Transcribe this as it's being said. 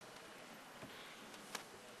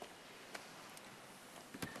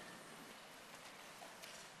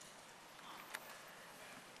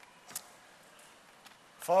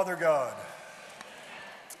Father God,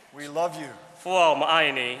 we love you. 父啊，我们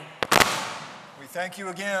爱你， We thank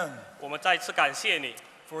you again 我们再次感谢你，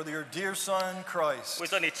 for your dear Son, Christ, 为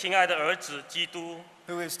着你亲爱的儿子基督，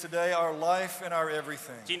 who is today our life and our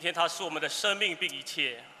everything. 今天他是我们的生命并一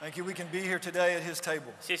切。 Thank you we can be here today at his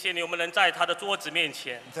table. 谢谢你，我们能在他的桌子面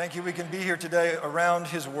前， Thank you we can be here today around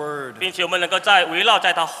his word. 并且我们能够围绕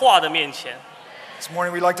在他话的面前。 This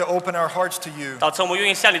morning we'd like to open our hearts to you. 早晨，我们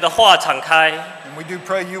愿意向你的话敞开。 And we do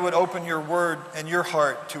pray you would open your word and your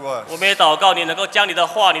heart to 我 us. 们也祷告你能够将你的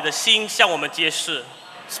话、你的心向我们揭示。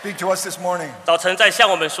 Speak to us this morning. 早晨在向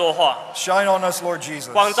我们说话， Shine on us, Lord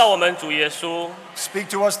Jesus. 光照我们主耶稣，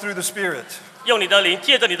 Speak to us through the Spirit. 用你的灵，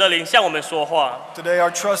借着你的灵向我们说话。 Today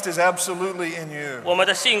our trust is absolutely in you. 我们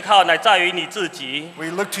的信靠乃在于你自己。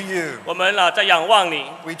 We look to you. 我们在仰望你，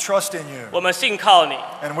 We trust in you. 我们信靠你，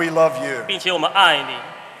 And we love you. 并且我们爱你。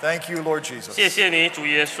 Thank you, Lord Jesus. 谢谢你，主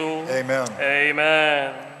耶稣。 Amen.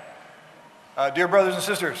 Amen。 Dear brothers and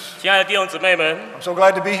sisters, 亲爱的弟兄姊妹们， I'm so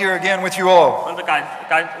glad to be here again with you all.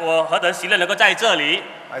 我何等喜乐能够在这里。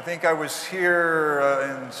 I think I was here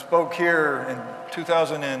and spoke here in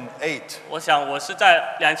 2008. 我想我是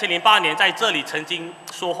在2008年在这里曾经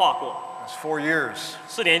说话过， It's 4 years.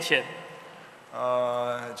 4年前。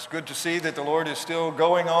 It's good to see that the Lord is still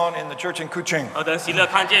going on in the church in Kuching. 何等喜乐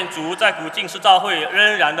看见主在古晋市教会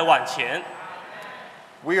仍然的往前。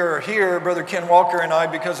 We are here, Brother Ken Walker and I,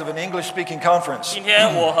 because of an English-speaking conference. 今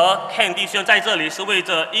天我和 Ken 弟兄在这里是为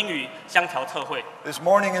着英语相调特会。 This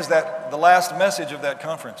morning is the last message of that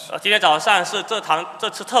conference. 今天早上是这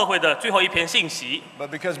次特会的最后一篇信息。 But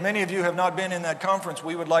because many of you have not been in that conference,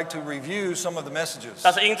 we would like to review some of the messages.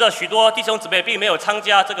 但是因着许多弟兄姊妹并没有参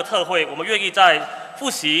加这个特会，我们愿意再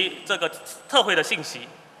复习这个特会的信息。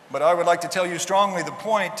 But I would like to tell you strongly the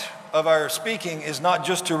point of our speaking is not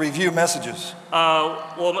just to review messages.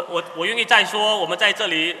 我愿意再说，我们在这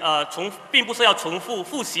里并不是要重复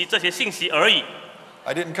复习这些信息而已。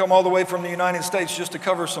 I didn't come all the way from the United States just to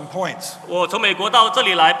cover some points. 我从美国到这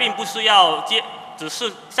里来，并不是只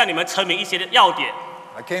是向你们陈明一些要点。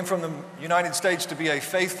 I came from the United States to be a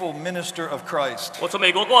faithful minister of Christ. 我从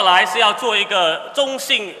美国过来是要做一个忠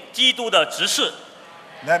信基督的执事。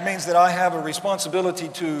 That means that I have a responsibility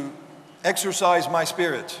to exercise my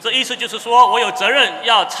spirit, 这意思就是说，我有责任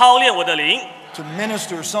要操练我的灵， to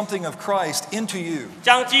minister something of Christ into you.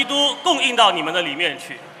 将基督供应到你们的里面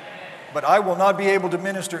去。 But I will not be able to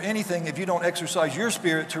minister anything if you don't exercise your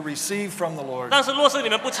spirit to receive from the Lord. 但是若是你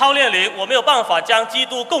们不操练灵，我没有办法将基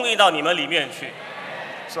督供应到你们里面去。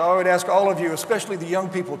 So I would ask all of you, especially the young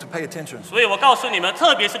people, to pay attention. 所以我告诉你们，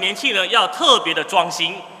特别是年轻人，要特别的专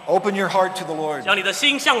心， Open your heart to the Lord. 将你的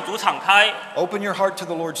心向主敞开， Open your heart to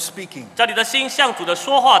the Lord speaking. 将你的心向主的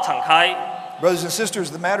说话敞开。 Brothers and sisters,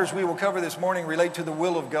 the matters we will cover this morning relate to the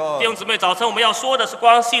will of 弟 God. 兄姊妹，早晨我们要说的是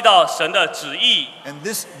关系到神的旨意。 And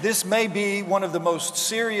this may be one of the most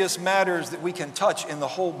serious matters that we can touch in the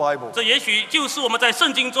whole Bible. 这也许就是我们在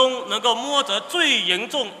圣经中能够摸着最严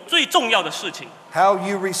重、最重要的事情。 How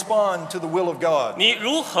you respond to the will of God 你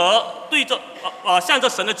如何对着向着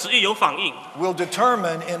神的旨意有反应， will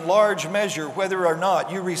determine in large measure whether or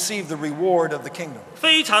not you receive the reward of the kingdom.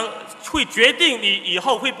 非常会决定你以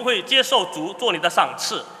后会不会接受主做你的赏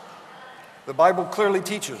赐。 The Bible clearly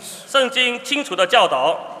teaches 圣经清楚的教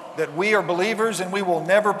导， that we are believers and we will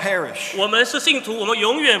never perish. 我们是信徒，我们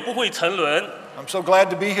永远不会沉沦。 I'm so glad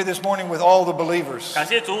to be here this morning with all the believers. 感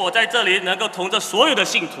谢主，我在这里能够同着所有的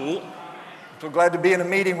信徒， So glad to be in a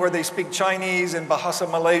meeting where they speak Chinese and Bahasa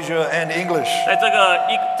Malaysia and English.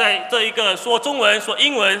 在这一个说中文、说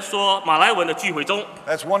英文、说马来文的聚会中，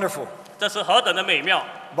 That's wonderful. 这是何等的美妙！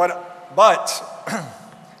 But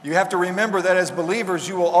you have to remember that as believers,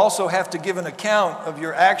 you will also have to give an account of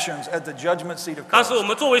your actions at the judgment seat of 但是我 Christ.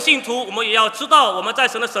 们作为信徒，我们也要知道，我们在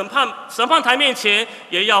神的审判台面前，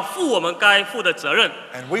也要负我们该负的责任。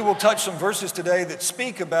 And we will touch some verses today that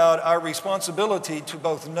speak about our responsibility to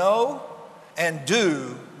both know and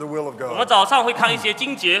do the will of 我们 God. 早上会看一些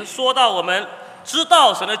经节，说到我们知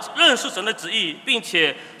道认识神的旨意，并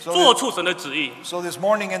且做出神的旨意。 So this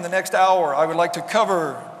morning in the next hour, I would like to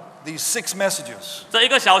cover these 6 messages. 这1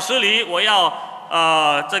个小时里，我要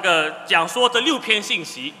讲说这6篇信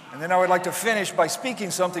息， And then I would like to finish by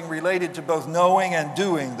speaking something related to both knowing and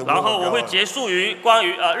doing the 然 will 后我 of 会 God. 结束于关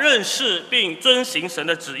于认识并遵行神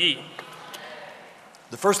的旨意。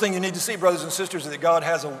 The first thing you need to see, brothers and sisters, is that God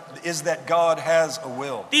has a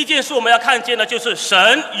will. 第一件事我们要看见的就是神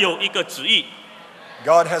有一个旨意，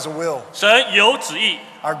 God has a will. 神有旨意，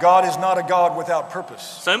 Our God is not a God without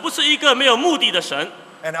purpose. 神不是一个没有目的的神。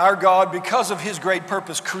 And our God, because of his great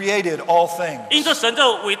purpose, created all things. 因着神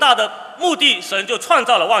这伟大的目的，神就创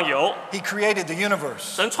造了万有， He created the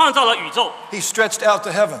universe. 神创造了宇宙， He stretched out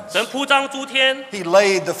the heavens. 神铺张诸天， He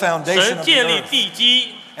laid the foundation 神 of the 建立 earth. 地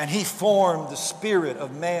基， And he formed the spirit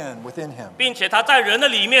of man within him. 并且他在人的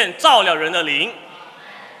里面造了人的灵。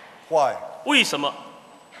 Why? 为什么？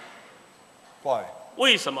 Why?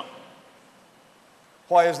 为什么？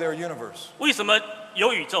 Why is there a universe? 为什么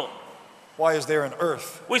有宇宙？ Why is there an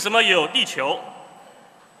earth? 为什么有地球？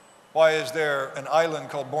 Why is there an island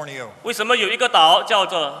called Borneo? 为什么有一个岛叫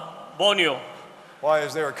做 Borneo？ Why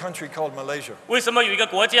is there a country called Malaysia? 为什么有一个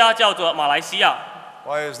国家叫做马来西亚？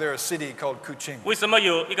 Why is there a city called Kuching? 为什么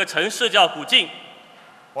有一个城市叫古晋？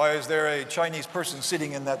 Why is there a Chinese person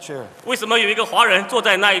sitting in that chair? 为什么有一个华人坐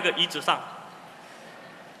在那一个椅子上？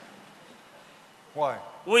 Why?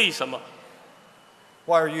 为什么？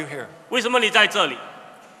 Why are you here? 为什么你在这里？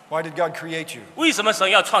 Why did God create you? 为什么神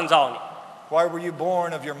要创造你？ Why were you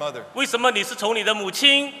born of your mother? 为什么你是从你的母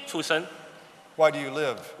亲出生？ Why do you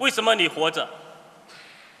live? 为什么你活着？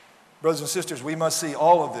 Brothers and sisters, we must see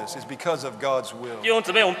all of this is because of God's will. 弟兄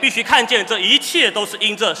姊妹，我们必须看见这一切都是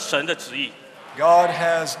因着神的旨意。 God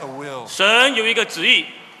has a will. 神有一个旨意。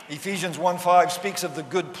 Ephesians 1:5 speaks of the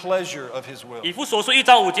good pleasure of his will. 以弗所书1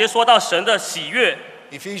章5节说到神的喜悦。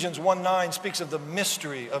 Ephesians 1:9 speaks of the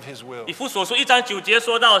mystery of his will. 以弗所书1章9节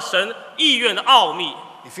说到神意愿的奥秘。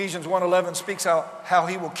 Ephesians 1:11 speaks out how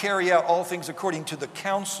he will carry out all things according to the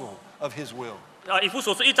counsel of his will. 以弗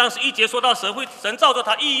所书1章11节说到神照着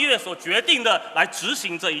他意愿所决定的来执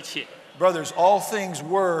行这一切。 Brothers, all things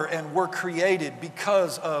were created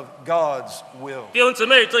because of God's will. 弟兄姊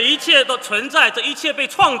妹，这一切都存在，这一切被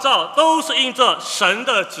创造，都是因着神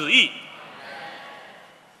的旨意。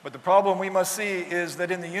 But the problem we must see is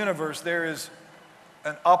that in the universe there is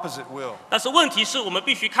an opposite will. 但是问题是我们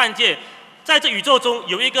必须看见，在这宇宙中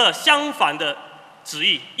有一个相反的旨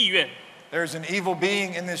意意愿。 There's an evil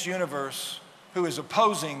being in this universe who is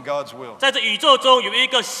opposing God's will. 在这宇宙中有一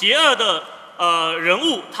个邪恶的人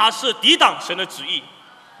物，他是抵挡神的旨意。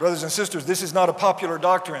 Brothers and sisters, this is not a popular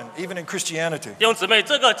doctrine, even in Christianity. 弟兄姊妹，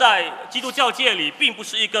这个在基督教界里并不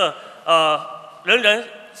是一个人人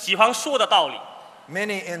喜欢说的道理。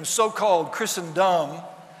 Many in so-called Christendom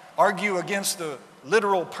argue against the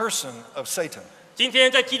literal person of Satan. 今天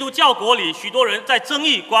在基督教国里，许多人在争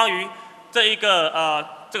议关于这个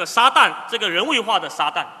撒旦，这个人为化的撒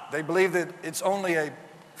旦。 They believe that it's only a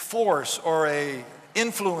force or a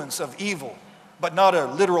influence of evil, but not a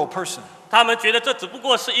literal person. 他们觉得这只不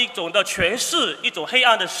过是一种的权势，一种黑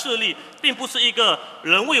暗的势力，并不是一个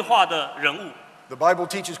人为化的人物。 The Bible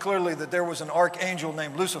teaches clearly that there was an archangel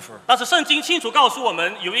named Lucifer, 但是圣经清楚告诉我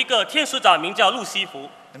们，有一个天使长名叫路西弗，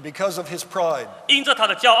 and because of his pride, 因着他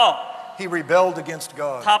的骄傲， he rebelled against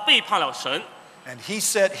God, 他背叛了神， and he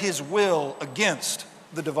set his will against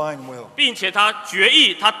the divine will. 并且他决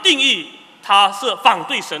议，他定义他是反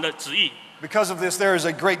对神的旨意。 Because of this, there is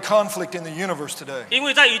a great conflict in the universe today. 因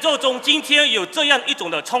为在宇宙中，今天有这样一种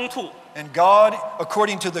的冲突， And God,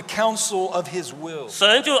 according to the counsel of his will,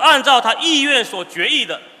 神就按照他意愿所决议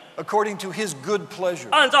的， according to his good pleasure,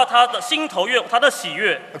 按照他的心头愿，他的喜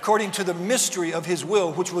悦， according to the mystery of his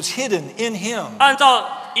will, which was hidden in him, 按照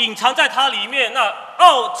隐藏在他里面那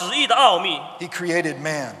旨意的奥秘， he created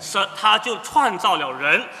man. 神他就创造了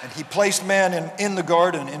人， And he placed man in the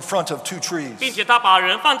garden in front of two trees. 并且他把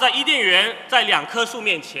人放在伊甸园，在2棵树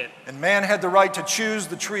面前。 And man had the right to choose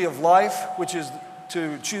the tree of life, which is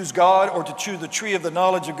to choose God, or to choose the tree of the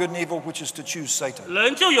knowledge of good and evil, which is to choose Satan.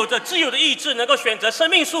 人就有着自由的意志，能够选择生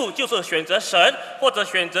命树，就是选择神；或者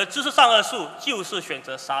选择知识善恶树，就是选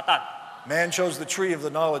择撒旦。 Man chose the tree of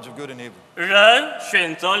the knowledge of good and evil. 人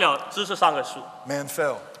选择了知识善恶树， Man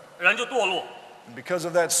fell. 人就堕落。 And because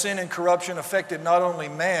of that, sin and corruption affected not only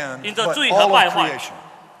man, 因着 but 罪和 all of 败坏， creation.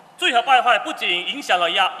 罪和败坏不仅影响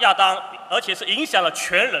了亚当，而且是影响了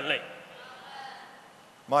全人类。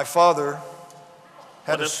 My father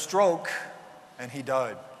had What a if- stroke and he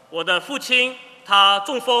died. 我的父亲他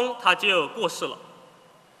中风，他就过世了。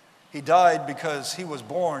 He died because he was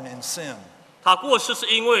born in sin. 他过世是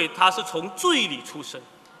因为他是从罪里出生，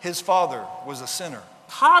 His father was a sinner.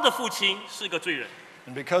 他的父亲是个罪人。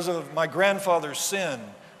 And because of my grandfather's sin,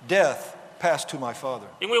 death passed to my father.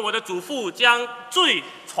 因为我的祖父将罪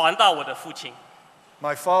传到我的父亲，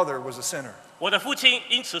 My father was a sinner. 我的父亲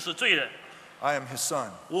因此是罪人。 I am his son.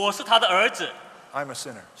 我是他的儿子， I'm a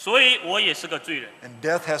sinner. 所以我也是个罪人。 And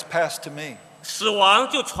death has passed to me. 死亡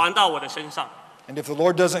就传到我的身上。 And if the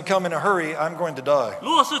Lord doesn't come in a hurry, I'm going to die.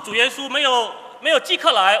 如果是主耶稣没有即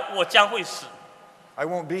刻来，我将会死， I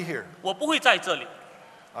won't be here. 我不会在这里，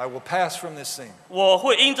 I will pass from this scene. 我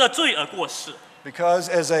会因着罪而过世。 Because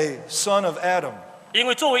as a son of Adam, 因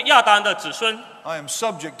为作为亚当的子孙， I am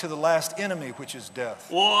subject to the last enemy, which is death.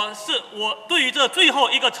 我对于这最后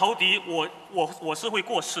一个仇敌，我是会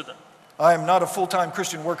过世的。 I am not a full-time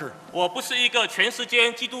Christian worker. 我不是一个全时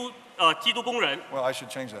间基督工人， Well, I should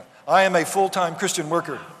change that. I am a full-time Christian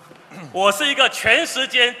worker. 我是一个全时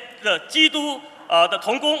间的基督的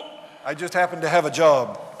同工。 I just happen to have a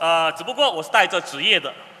job. 只不过我是带着职业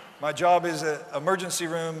的。 My job is emergency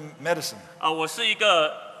room medicine. 我是一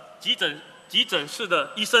个急诊室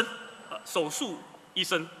的医生，手术医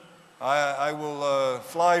生。 I will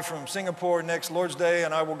fly from Singapore next Lord's Day,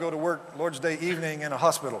 and I will go to work Lord's Day evening in a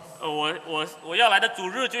hospital. 我要来的主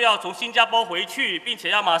日就要从新加坡回去，并且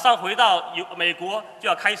要马上回到美国，就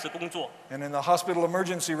要开始工作。 And in the hospital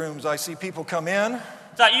emergency rooms, I see people come in,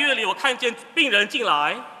 在医院里，我看见病人进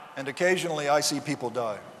来， and occasionally I see people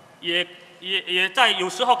die. 也在有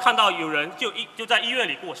时候看到有人就在医院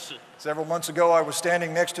里过世。 Several months ago, I was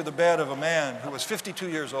standing next to the bed of a man who was 52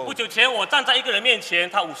 years 不 old. 久前，我站在一个人面前，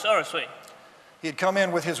他52岁。 He had come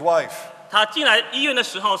in with his wife 他进来医院的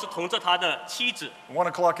时候是同着他的妻子。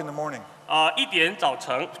 1 o'clock in the morning, 1点早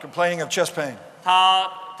晨， complaining of chest pain. 他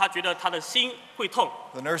觉得他的心会痛。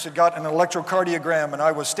 The nurse had got an electrocardiogram, and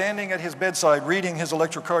I was standing at his bedside reading his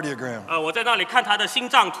electrocardiogram. 我在那里看他的心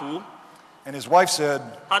脏图。 And his wife said,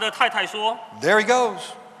 他的太太说 "There he goes.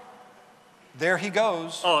 There he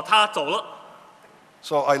goes." 他走了。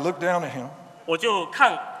 So I looked down at him, 我就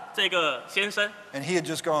看这个先生， and he had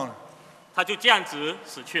just gone. 他就这样子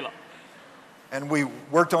死去了。 And we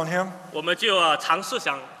worked on him. 我们就尝试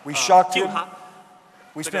想 We shocked 救 him. 他，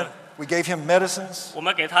 We gave him medicines. 我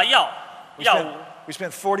们给他药 We 物 spent,，we spent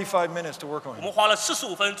 45 minutes to work on 我 him, 们花了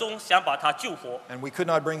45分钟想把他救活， and we could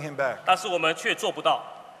not bring him back. 但是我们却做不到。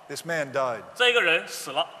 This man died. 这个人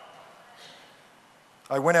死了，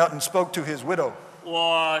 I went out and spoke to his widow.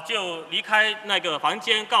 我就离开那个房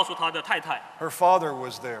间，告诉他的太太， Her father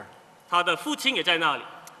was there. 他的父亲也在那里，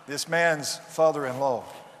 This man's father-in-law.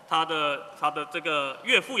 他的这个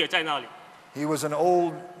岳父也在那里。 He was an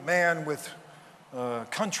old man with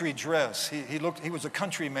country dress. He was a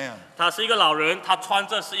country man. 他是一个老人，他穿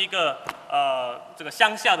着是一个这个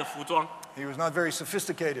乡下的服装， He was not very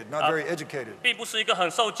sophisticated, not very educated. 并不是一个很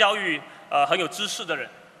受教育、很有知识的人。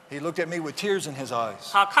 He looked at me with tears in his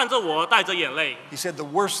eyes. 他看着我，带着眼泪。 He said, "The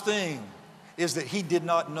worst thing is that he did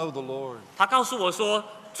not know the Lord." 他告诉我说，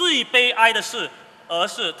最悲哀的是，而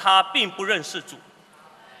是他并不认识主。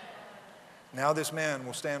 Now this man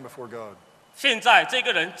will stand before God. 现在这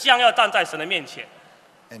个人将要站在神的面前，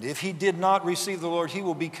 And if he did not receive the Lord, he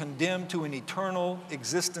will be condemned to an eternal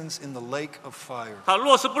existence in the lake of fire. 他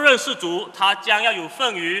若是不认识主，他将要有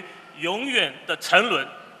份于永远的沉沦。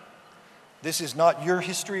 This is not your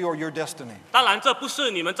history or your destiny, 当然，这不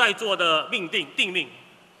是你们在座的定命，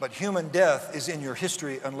 but human death is in your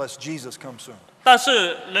history unless Jesus comes soon. 但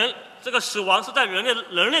是这个死亡是在人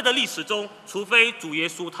类的历史中，除非主耶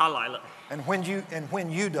稣他来了。 And when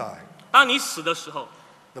you die, 当你死的时候，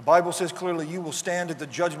 the Bible says clearly you will stand at the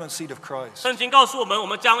judgment seat of Christ. 圣经告诉我们，我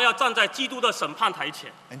们将要站在基督的审判台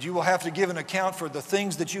前。 And you will have to give an account for the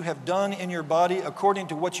things that you have done in your body according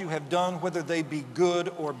to what you have done, whether they be good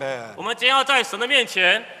or bad. 我们将要在神的面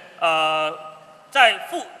前，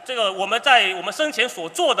我们在我们生前所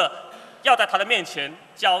做的，要在他的面前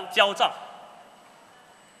交账。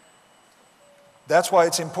 That's why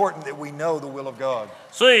it's important that we know the will of God.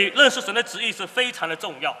 所以认识神的旨意是非常的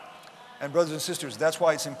重要。 And brothers and sisters, that's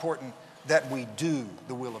why it's important that we do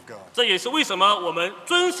the will of God. 这也是为什么我们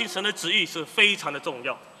遵行神的旨意是非常的重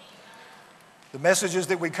要。 The messages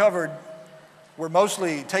that we covered were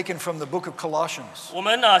mostly taken from the book of Colossians. 我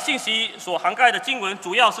们信息所涵盖的经文，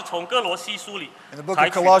主要是从哥罗西书里 In the book 采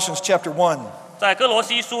of 取。 Colossians chapter 1, 在哥罗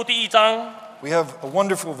西书第1章， we have a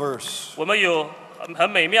wonderful verse. 我们有很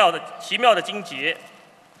美妙的、奇妙的经节。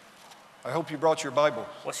 I hope you brought your Bible.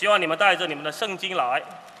 我希望你们带着你们的圣经来，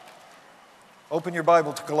 Open your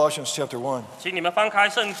Bible to Colossians chapter 1. 请你们翻开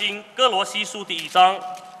圣经哥罗西书第1章。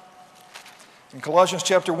 In Colossians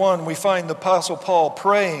chapter 1, we find the Apostle Paul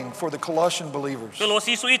praying for the Colossian believers. 哥罗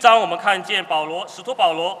西书1章，我们看见使徒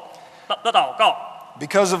保罗的祷告。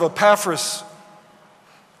 Because of Epaphras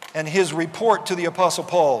and his report to the Apostle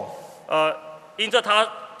Paul, 因着他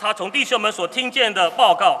从弟兄们所听见的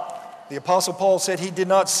报告， the Apostle Paul said he did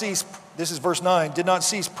not cease, this is verse 9, did not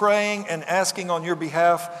cease praying and asking on your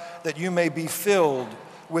behalf that you may be filled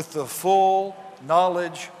with the full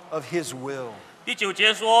knowledge of his will. 第9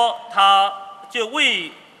节说，他就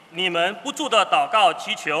为你们不住的祷告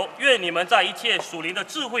祈求，愿你们在一切属灵的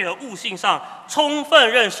智慧和悟性上，充分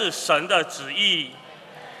认识神的旨意。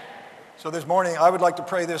 So this morning, I would like to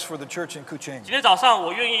pray this for the church in Kuching. 今天早上，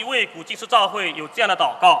我愿意为古今市教会有这样的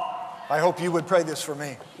祷告。I hope you would pray this for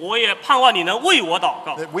me, 我也盼望你能为我祷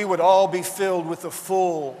告， that we would all be filled with the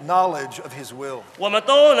full knowledge of His will. 我们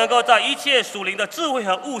都能够在一切属灵的智慧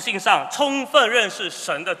和悟性上充分认识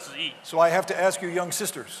神的旨意。 So I have to ask you, young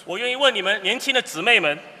sisters, 我愿意问你们年轻的姊妹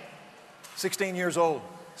们16 years old,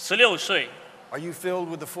 ，16岁， are you filled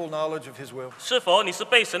with the full knowledge of His will? 是否你是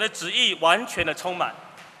被神的旨意完全的充满？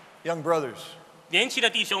 Young brothers, 年轻的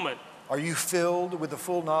弟兄们， are you filled with the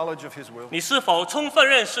full knowledge of His will? 你是否充分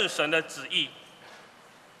认识神的旨意？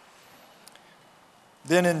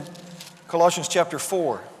 Then in Colossians chapter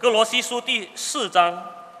 4, 哥罗西书第4章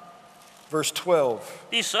verse 12,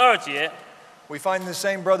 第12节， we find the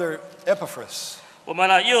same brother Epaphras, 我们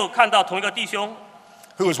呢又看到同一个弟兄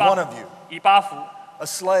who is one of you, 以巴弗， a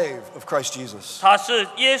slave of Christ Jesus. 他是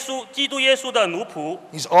基督耶稣的奴仆，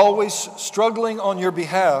 He's always struggling on your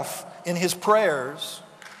behalf in his prayers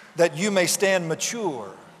that you may stand mature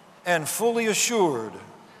and fully assured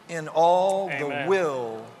in all the Amen.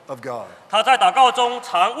 will of God. 他在祷告中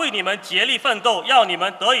常为你们竭力奋斗，要你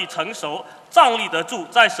们得以成熟，站立得住，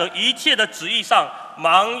在神一切的旨意上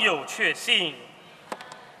忙有确信。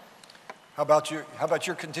 How about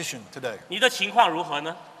your condition today? 你的情况如何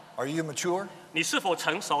呢？ Are you mature 你是否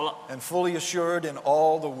成熟了？ and fully assured in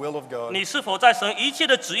all the will of God? 你是否在神一切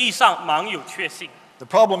的旨意上忙有确信？ The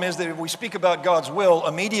problem is that if we speak about God's will,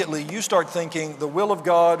 immediately you start thinking the will of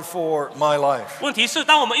God for my life. 问题是，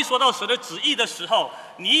当我们一说到神的旨意的时候，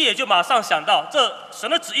你也就马上想到，这神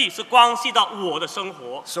的旨意是关系到我的生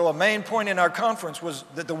活。 So a main point in our conference was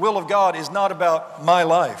that the will of God is not about my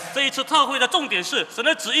life. 这一次特会的重点是，神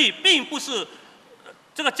的旨意并不是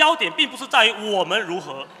这个焦点，并不是在于我们如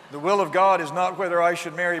何， The will of God is not whether I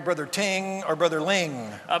should marry Brother Ting or Brother Ling.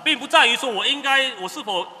 并不在于说我是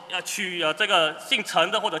否娶这个姓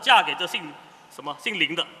陈的，或者嫁给这姓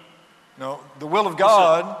林的。 No, the will of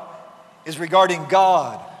God is regarding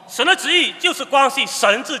God. 神的旨意就是关系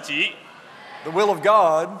神自己， The will of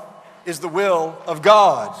God is the will of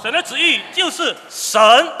God. 神的旨意就是神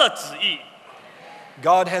的旨意。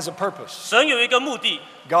 God has a purpose. 神有一个目的，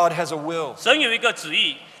 God has a will. 神有一个旨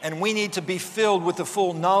意， And we need to be filled with the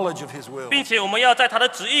full knowledge of His will. 并且我们要在他的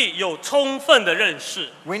旨意有充分的认识。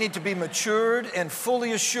 We need to be matured and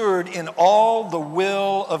fully assured in all the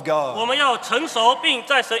will of 我 God. 们要成熟，并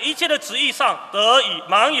在神一切的旨意上得以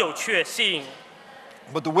蛮有确信。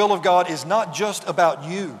 But the will of God is not just about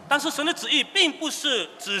you. 但是神的旨意并不是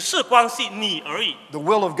只是关系你而已， The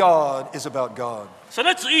will of God is about God. 神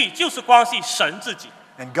的旨意就是关系神自己。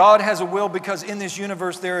 And God has a will because in this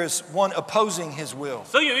universe there is one opposing His will.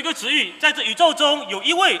 神有一个旨意，在这宇宙中有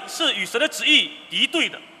一位是与神的旨意敌对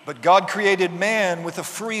的。 But God created man with a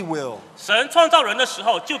free will. 神创造人的时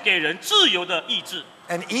候，就给人自由的意志。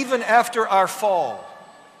 And even after our fall,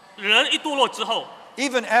 人一堕落之后，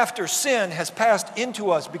 even after sin has passed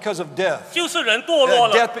into us because of death, 就是人堕落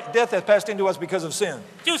了， death has passed into us because of sin.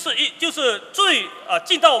 就是罪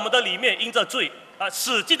进到我们的里面，因着罪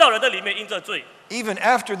死进到人的里面，因着罪。 Even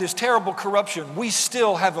after this terrible corruption, we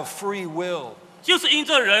still have a free will. 就是因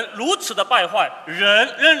着人如此的败坏，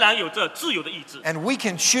人仍然有着自由的意志。 And we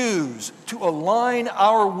can choose to align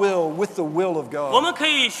our will with the will of 我 God. 们可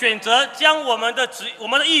以选择将我们的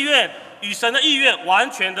意愿与神的意愿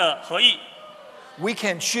完全的合一。 We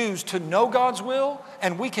can choose to know God's will,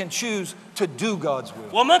 and we can choose to do God's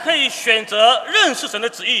will. 我们可以选择认识神的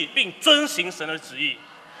旨意，并遵行神的旨意。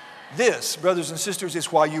 This, brothers and sisters, is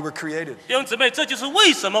why you were created. 弟兄姊妹，这就是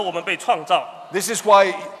为什么我们被创造， This is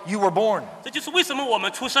why you were born, 这就是为什么我们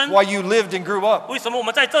出生， why you lived and grew up, 为什么我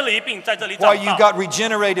们在这里并在这里 why 长 you 大， got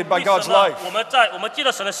regenerated by 为什 God's 么 life, 我们借着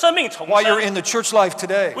神的生命重 why you're 生， in the church life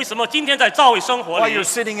today, 为什么今天在教会生活 why 里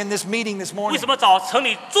you're，sitting in this meeting this 为 morning. 什么早晨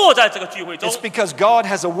你坐在这个聚会中 It's，because God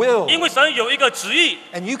has a will, 因为神有一个旨意，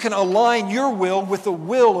 and you can align your will with the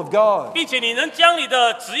will of God. 并且你能将你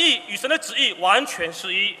的旨意与神的旨意完全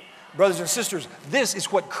适一。 Brothers and sisters, this is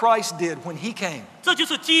what Christ did when He came. 这就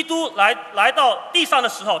是基督来到地上的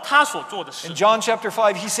时候他所做的事 In。John chapter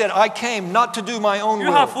 5, He said, I came not to do my own 约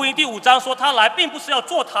翰 will, 福音第5章说，他来并不是要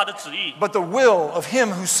做他的旨意， but the will of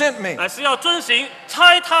Him who sent me. 乃是要遵行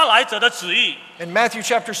差他来者的旨意。 In Matthew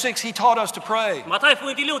chapter 6, He taught us to pray, 马太福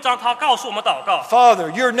音第6章，他告诉我们祷告， Father,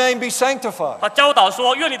 your name be sanctified. 他教导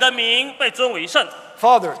说：愿你的名被尊为圣，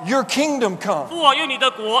 Father, your kingdom come. 父啊，愿你的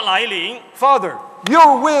国来临， Father,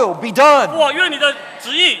 your will be 父 done. 啊，愿你的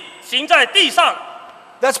旨意行在地上。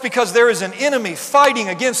 That's because there is an enemy fighting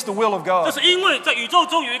against the will of 这 God. 是因为在宇宙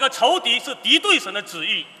中有一个仇敌是敌对神的旨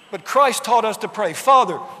意。 But Christ taught us to pray,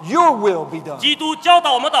 Father, your will be done. 基督教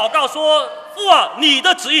导我们祷告说：父啊，你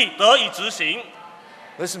的旨意得以执行。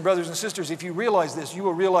 Listen, brothers and sisters, if you realize this, you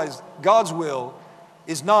will realize God's will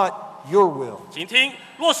is not your will. 请听，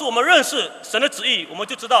若是我们认识神的旨意，我们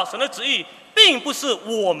就知道神的旨意并不是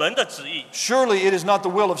我们的旨意。 Surely it is not the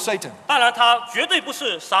will of Satan. 当然，它绝对不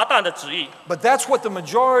是撒旦的旨意。 But that's what the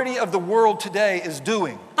majority of the world today is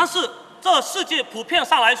doing. 但是这世界普遍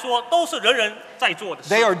上来说，都是人人在做的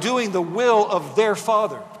事。 They are doing the will of their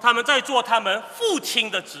father. 他们在做他们父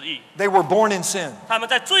亲的旨意， They were born in sin. 他们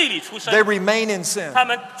在罪里出生 They，remain in sin. 他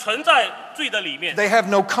们存在罪的里面， They have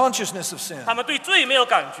no consciousness of sin. 他们对罪没有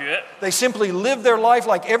感觉， They simply live their life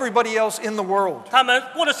like everybody else in the world. 他们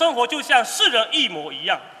过的生活就像世人一模一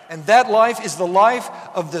样。 And that life is the life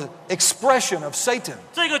of the expression of Satan.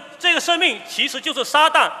 这个生命其实就是撒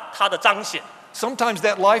旦他的彰显。 Sometimes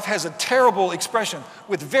that life has a terrible expression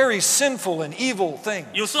with very sinful and evil things.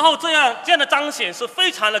 有时候这样的彰显是非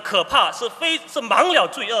常的可怕，是满了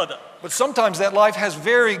罪恶的。 But sometimes that life has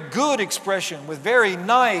very good expression with very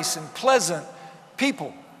nice and pleasant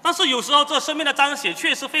people. 但是有时候这生命的彰显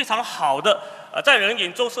却是非常好的，在人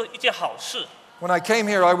眼中是一件好事。 When I came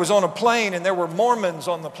here, I was on a plane and there were Mormons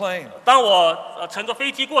on the plane. 当我乘着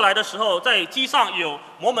飞机过来的时候，在机上有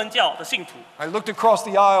摩门教的信徒， I looked across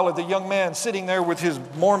the aisle at the young man sitting there with his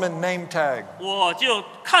Mormon name tag. 我就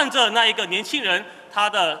看着那一个年轻人，他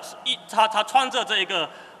穿着这个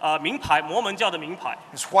名牌，摩门教的名牌，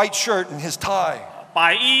 His white shirt and his tie.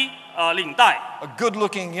 白衣领带， A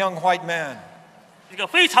good-looking young white man. 一个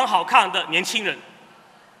非常好看的年轻人，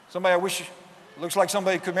 Somebody I wish looks like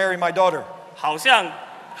somebody could marry my daughter. 好像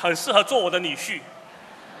很适合做我的女婿。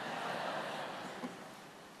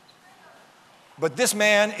 But this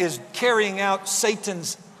man is carrying out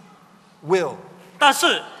Satan's will 但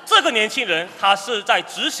是这个年轻人，他是在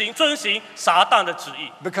遵行撒旦的旨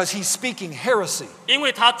意， because he's speaking heresy. 因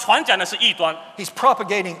为他传讲的是异端， He's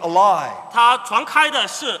propagating a lie. 他传开的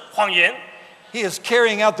是谎言， He is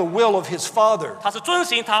carrying out the will of his father. 他是遵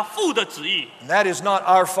行他父的旨意。 And that is not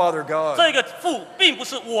our Father God. 这个父并不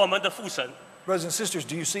是我们的父神。 Brothers and sisters,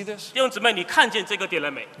 do you see this? 弟兄姊妹，你看见这个点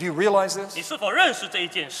了没？ Do you realize this? 你是否认识这一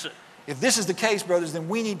件事？ If this is the case, brothers, then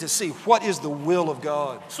we need to see what is the will of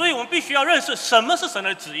God. 所以我们必须要认识什么是神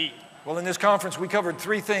的旨意。 Well, in this conference, we covered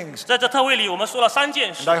 3 things. 在这特会里，我们说了3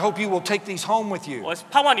件 And 事， I hope you will take these home with you. 我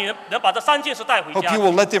盼望你能把这3件事带回 Hope 家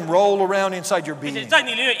you，will let them roll around inside your 并且 being. 在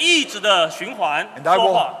你里面一直的循环 And I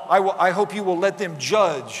说话。 I hope you will let them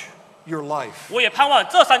judge your life. 我也盼望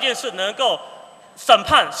这3件事能够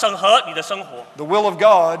审核你的生活。 The will of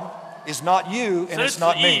God is not you 神 and 的 it's 旨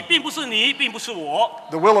not 意 me. 并不是你，并不是我，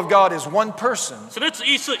 The will of God is one person, 神的旨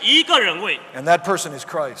意是一个人位， and that person is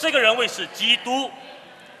Christ. 这个人位是基督。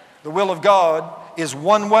 The will of God is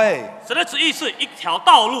one way, 神的旨意是一条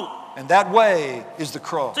道路， and that way is the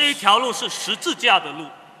cross. 这一条路是十字架的路。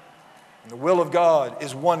 And the will of God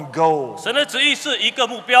is one goal, 神的旨意是一个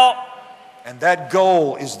目标， and that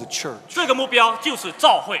goal is the church. 这个目标就是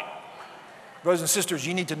召会。 Brothers and sisters,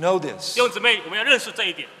 you need to know this. 弟兄姊妹，我们要认识这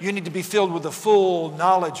一点， You need to be filled with the full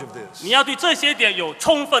knowledge of this. 你要对这些点有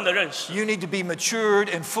充分的认识。 You need to be matured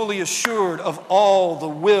and fully assured of all the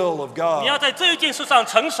will of 你要 God. 在这一件事上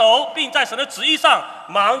成熟，并在神的旨意上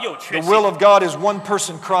满有 The 确 will 信。 of God is one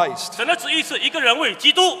person, Christ. 神的旨意是一个人位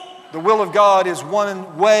基督， The will of God is one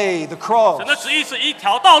way, the 神的 cross. 旨意是一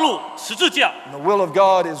条道路，十字架。 And the will of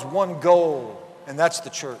God is one goal, and that's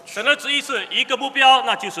the church. 神的旨意是一个目标，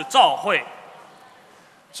那就是召会。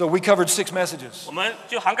 So we covered 6 messages. 我们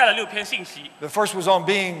就涵盖了6篇信息。 The first was on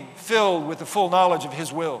being filled with the full knowledge of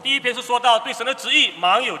His will. 第一篇是说到对神的旨意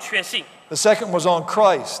满有确信， The second was on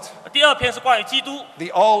Christ, 第2篇是关于基督， the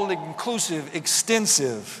all-inclusive,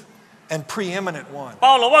 extensive, and preeminent one.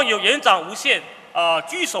 包罗万有、延展无限、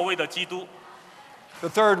居首位的基督。 The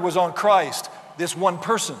third was on Christ, this one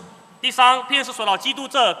person, 第3篇是说到基督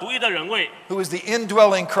这独一的人位， who is the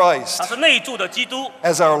indwelling 他 Christ 是内住的基督，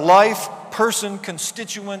 as our life, person,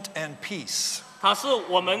 constituent, and peace. 他是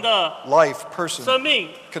我们的 Life, person, 生命、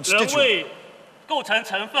 Constituent 人位构成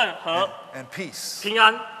成分和 and peace. 平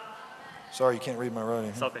安。 Sorry, you can't read my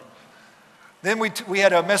writing. Sorry Then we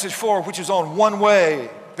had a message 4, which is on one way,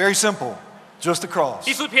 very simple, just the cross.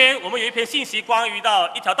 第4篇我们有一篇信息关于到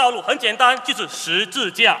一条道路，很简单，就是十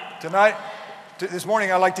字架。 This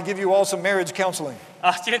morning, I'd like to give you all some marriage counseling.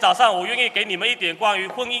 今天早上我愿意给你们一点关于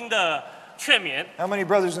婚姻的劝勉。 How many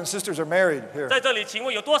brothers and sisters are married here? 在这里，请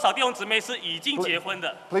问有多少弟兄姊妹是已经结婚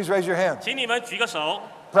的？ Please raise your hand. 请你们举个手，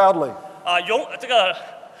 Proudly, 这个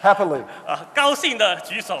happily. 高兴的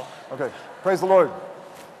举手。 Okay, praise the Lord.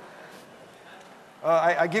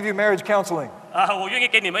 I give you marriage counseling. 我愿意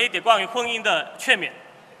给你们一点关于婚姻的劝勉。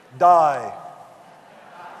 Die.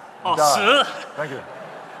 死 Thank you.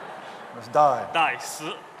 Let's die. 死。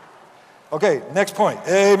 Okay, next point.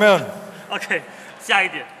 Amen. OK，下一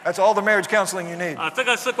点 That's all the marriage counseling you need. 这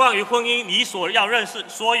个是关于婚姻你所要认识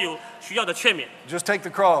所有需要的劝勉， Just take the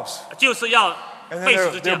cross, 就是要 and then 背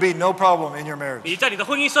十字 there'll 架。 be no problem in your marriage. 你在你的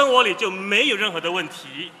婚姻生活里就没有任何的问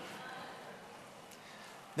题。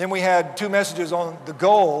 Then we had 2 messages on the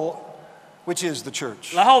goal, which is the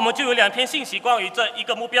church. 然后我们就有2篇信息关于这一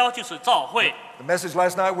个目标，就是教会。 The message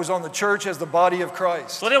last night was on the church as the body of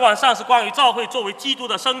Christ. 昨天晚上是关于教会作为基督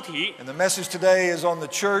的身体， And the message today is on the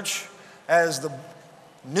church as the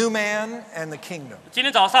new man and the kingdom. 今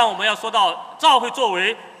天早上我们要说到教会作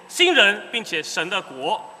为新人，并且神的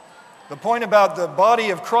国。 The point about the body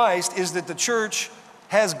of Christ is that the church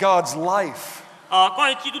has God's life.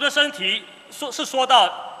 关于基督的身体，说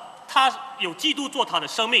到他有基督做他的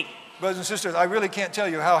生命。 Brothers and sisters, I really can't tell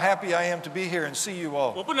you how happy I am to be here and see you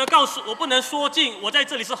all. 我不能说尽我在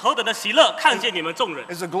这里是何等的喜乐，看见你们众人，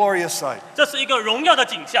 It's a glorious sight. 这是一个荣耀的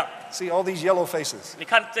景象。 See all these yellow faces, 你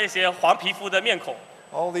看这些黄皮肤的面孔，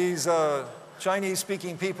 all these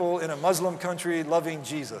Chinese-speaking people in a Muslim country loving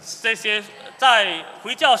Jesus. 这些在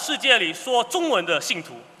回教世界里说中文的信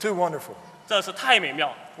徒， Too wonderful. 这是太美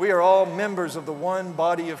妙。 We are all members of the one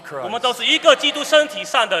body of 我们 Christ. 都是一个基督身体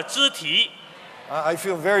上的肢体。 I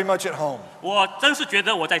feel very much at home. 我真是觉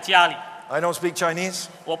得我在家里， I don't speak Chinese.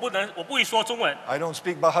 我不会说中文， I don't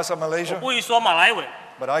speak Bahasa 我 Malaysia, 不会说马来文，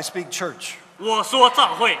 but I speak church. 我说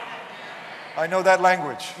教会， I know that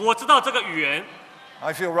language. 我知道这个语言，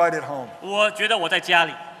 I feel right at home. 我觉得我在家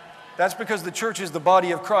里， That's because the church is the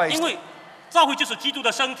body of 因 Christ, 为教会就是基督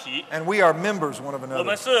的身体， and we are members one of 我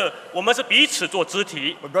们 another. 是彼此做肢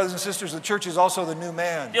体。 But brothers and sisters, the church is also the new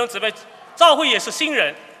man. 弟兄姊妹，教会也是新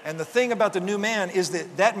人。 And the thing about the new man is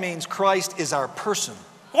that means Christ is our person.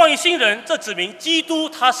 关于新人，这指明基督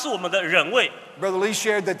他是我们的人位。 Brother Lee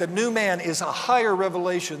shared that the new man is a higher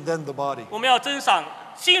revelation than the body. 我们要珍赏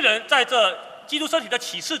新人在这基督身体的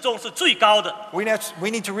启示中是最高的。 We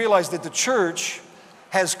need to realize that the church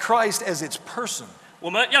has Christ as its person 我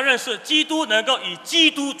们要认识基督能够以基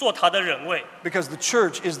督做他的人位， because the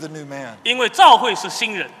church is the new man. 因为教会是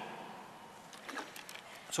新人。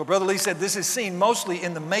 So Brother Lee said this is seen mostly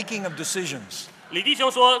in the making of decisions. 李弟兄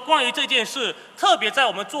说，关于这件事，特别在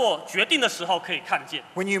我们做决定的时候可以看见。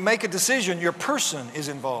 When you make a decision, your person is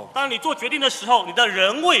involved. 当你做决定的时候，你的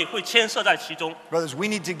人位会牵涉在其中。 Brothers, we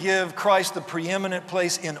need to give Christ the preeminent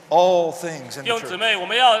place in all things in 弟 the 兄姊 church. 妹，我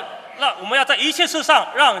们要在一切事上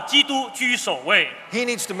让基督居首位， He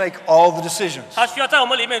needs to make all the decisions. 他需要在我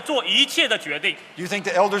们里面做一切的决定。 Do you think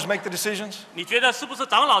the elders make the decisions? 你觉得是不是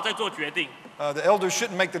长老在做决定？ The elders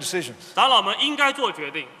shouldn't make the decisions. 长老们应该做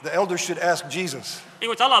决定， The elders should ask Jesus. 因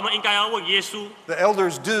为长老们应该要问耶稣。 The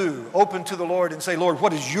elders do open to the Lord and say, Lord,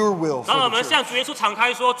 what is your will 长老 for 们 the 向 church? 主耶稣敞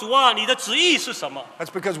开说：“主啊，你的旨意是什么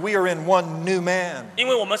That's because we are in one new man. 因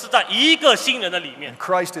为我们是在一个新人的里面，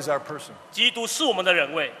 Christ is our person. 基督是我们的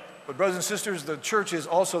人位。 But brothers and sisters, the church is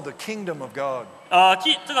also the kingdom of God.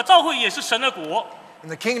 这个教会也是神的国。 And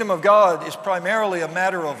the kingdom of God is primarily a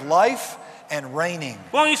matter of life and reigning.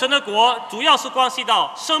 关于神的国，主要是关系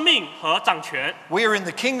到生命和掌权。 We are in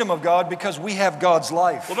the kingdom of God because we have God's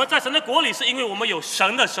life. 我们在神的国里，是因为我们有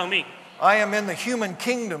神的生命； I am in the human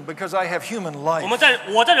kingdom because I have human 我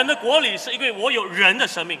life. 在人的国里，是因为我有人的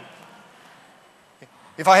生命。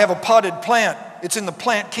 If I have a potted plant, it's in the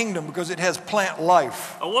plant kingdom because it has plant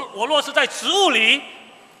life. 我若是在植物里，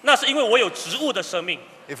那是因为我有植物的生命。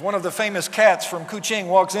 If one of the famous cats from Kuching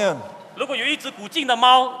walks in, 如果有一只古晋的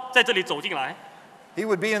猫在这里走进来， he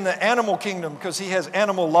would be in the animal kingdom because he has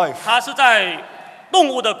animal life. 它是在动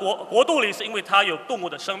物的国度里，是因为它有动物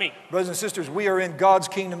的生命。 Brothers and sisters, we are in God's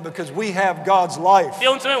kingdom because we have God's life. 弟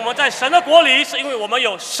兄姊妹，我们在神的国里，是因为我们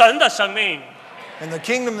有神的生命。 And the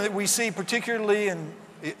kingdom that we see particularly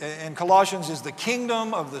in Colossians is the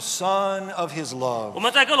kingdom of the Son of His 我 love.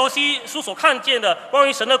 们在哥罗西书所看见的关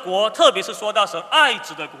于神的国，特别是说到神爱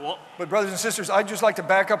子的国。 But brothers and sisters, I'd just like to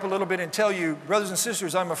back up a little bit and tell you, brothers and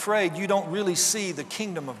sisters, I'm afraid you don't really see the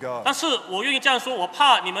kingdom of God. 但是我愿意这样说，我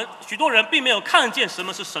怕你们许多人并没有看见什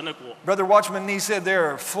么是神的国。 Brother Watchman Lee said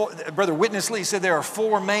Brother Witness Lee said there are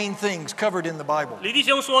 4 main things covered in the Bible. 李弟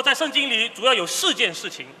兄说，在圣经里主要有4件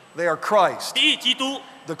事情： They are Christ, 第一，基督；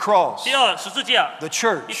 the cross, 第二，十字架； the 第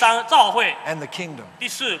church, 三，教会； and the kingdom. 第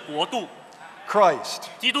四，国度。 Christ,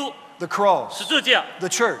 基督、 the 十 cross, 字架、 the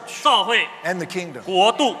church, 教会、 and the kingdom.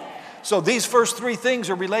 国度。 So these first 3 things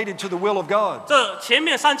are related to the will of God. 这前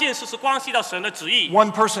面3件事是关系到神的旨意。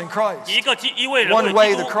 One person, Christ. 一位人 One 为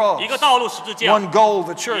way, 基 the 督， cross. 一个道路十字架， One goal,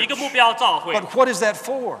 the 一 church. 个目标教会。 But what is that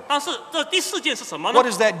for? 但是这第4件是什么呢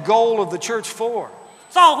What？is that goal of the church for?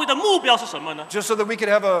 教会的目标是什么呢？ Just so that we could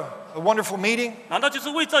have a wonderful meeting, 难道就是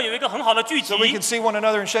为这有一个很好的聚集， so we could see one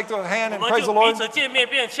another and shake their hand 我 and 们 praise 就 the 彼 Lord? 此见面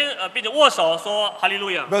并且握手说哈利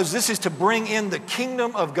路亚？ Brothers, this is to bring in the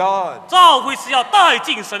kingdom of God, 教会是要带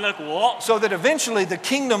进神的国， so that eventually the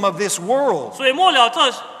kingdom of this world 所以末了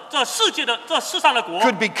这世上的国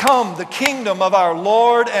could become the kingdom of our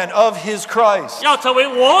Lord and of his Christ. 要成为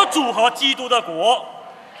我主和基督的国。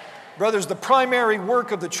 Brothers, the primary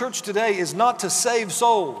work of the church today is not to save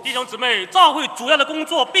souls. 弟兄姊妹，教会主要的工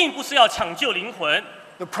作并不是要抢救灵魂，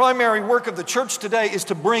 The primary work of the church today is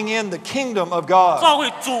to bring in the kingdom of God. 教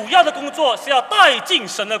会主要的工作是要带进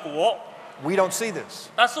神的国。 We don't see this.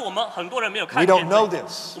 但是我们很多人没有 We 看 don't 见 know 这个，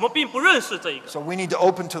 this. 我们并不认识这一个， So we need to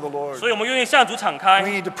open to the Lord. 所以我们愿意向主敞开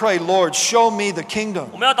We。need to pray, Lord, show me the kingdom.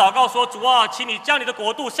 我们要祷告说：“主啊，请你将你的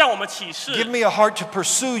国度向我们启 Give 示， me a heart to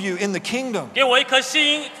pursue you in the kingdom. 给我一颗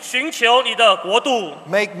心，寻求你的国度，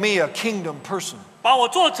 Make me a kingdom person. 把我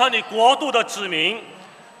做成你国度的子民。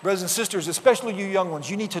 Brothers and sisters, especially you young ones,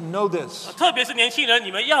 you need to know this. 特别是年轻人，你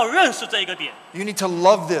们要认识这一个点， You need to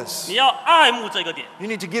love this. 你要爱慕这个点， You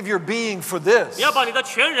need to give your being for this, 你要把你的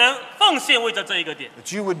全人奉献为着这一个点，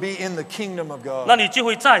 that you would be in the kingdom of 那 God. 你就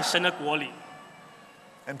会在神的国里。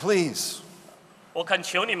 And please, 我恳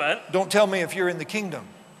求你们， don't tell me if you're in the kingdom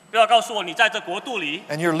不要告诉我你在这国度里，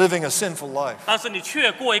 and you're living a sinful life. 但是你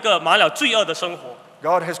却过一个满了罪恶的生活。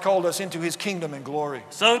 God has called us into his kingdom and glory.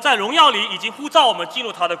 神在荣耀里已经呼召我们进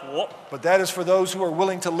入他的国， But that is for those who are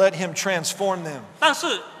willing to let him transform them 但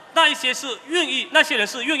是那些人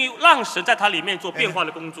是愿意让神在他里面做变化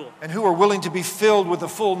的工作， and who are willing to be filled with the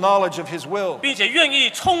full knowledge of his will 并且愿意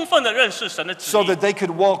充分的认识神的旨 so 意， that they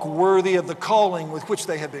could walk worthy of the calling with which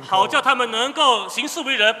they have been 好 called. 叫他们能够行事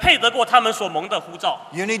为人，配得过他们所蒙的呼召。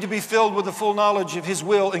 You need to be filled with the full knowledge of his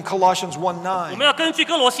will in Colossians 我 1:9. 们要根据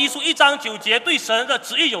哥罗西书1章9节对神的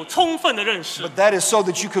旨意有充分的认识。 But that is so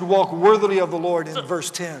that you could walk worthily of the Lord in verse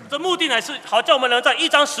 10. 这目的乃是好叫我们能在1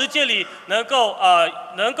章10节里能够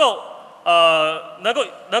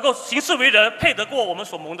行事为人，配得过我们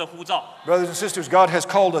所蒙的呼召。 Brothers and sisters, God has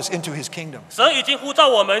called us into his kingdom. 神已经呼召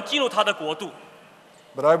我们进入他的国度。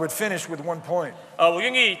 But I would finish with one point. 我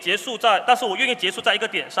愿意结束在，但是我愿意结束在一个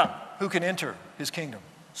点上： Who can enter his kingdom?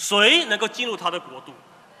 谁能够进入他的国度？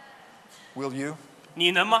 Will you? 你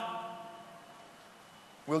能吗？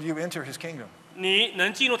 Will you enter his kingdom? 你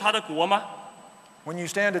能进入他的国吗？ When you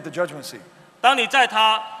stand at the judgment seat, 当你在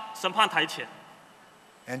他审判台前，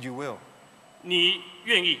 and you will, 你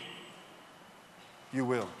愿意， you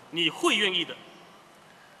will. 你会愿意的。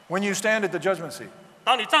 When you stand at the judgment seat,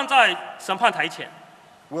 当你站在审判台前，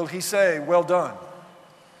 will he say, well done,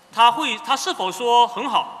 他是否说很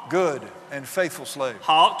好， good and faithful slave?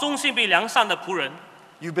 好，忠心并良善的仆人？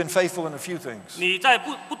 You've been faithful in a few things. 你在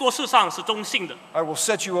不多事上是忠信的， I will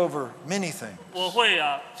set you over many things. 我会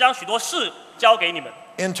将许多事交给你们，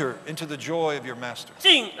 Enter into the joy of your master.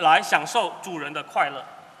 进来享受主人的快乐。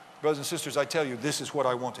 Brothers and sisters, I tell you, this is what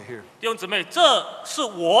I want to hear. 弟兄姊妹，这是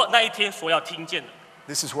我那一天所要听见的，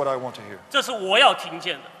 This is what I want to hear. 这是我要听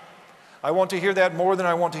见的。 I want to hear that more than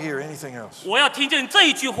I want to hear anything else. 我要听见这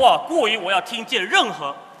一句话，过于我要听见任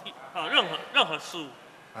何事物。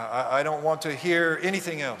 I don't want to hear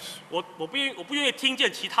anything else. 我不愿意听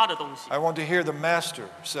见其他的东西， I want to hear the master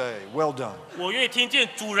say, well done. 我愿意听见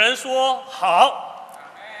主人说好，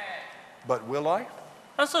 But will I?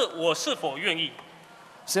 但是我是否愿意？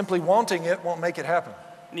 Simply wanting it won't make it happen.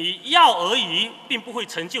 你要而已，并不会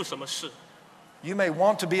成就什么事。 You may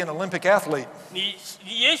want to be an Olympic athlete. 你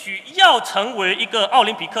也许要成为一个奥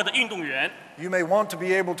林匹克的运动员， You may want to be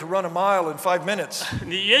able to run a mile in 5 minutes.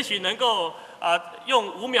 你也许能够用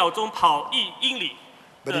5秒钟跑1英里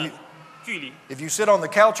But 的 you- 距离。 If you sit on the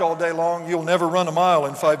couch all day long, you'll never run a mile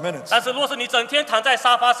in 5 minutes. 但是若是你整天躺在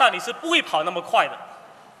沙发上，你是不会跑那么快的。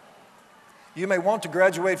 You may want to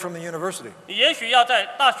graduate from the university, 你也许要在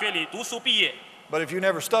大学里读书毕业， but if you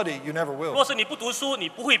never study, you never 若 will. 是你不读书，你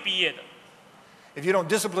不会毕业的。 If you don't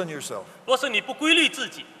discipline yourself, 若是你不规律自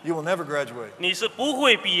己， you will never graduate. 你是不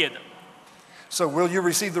会毕业的。 So will you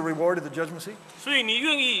receive the reward of the judgment seat? 所以你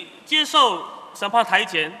愿意接受审判台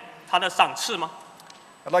前他的赏赐吗？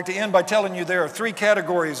 I'd like to end by telling you there are 3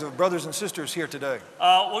 categories of brothers and sisters here today.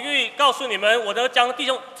 我愿意告诉你们，我能将弟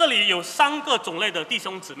兄，这里有3个种类的弟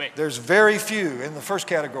兄姊妹。 There's very few in the first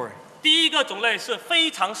category. 第一个种类是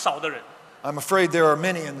非常少的人， I'm afraid there are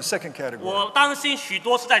many in the second category. 我担心许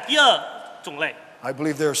多是在第2种类， I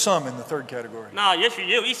believe there are some in the third category. 那也许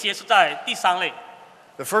也有一些是在第3类。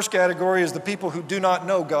 The first category is the people who do not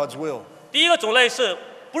know God's will. 第一个种类是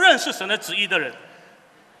不认识神的旨意的人。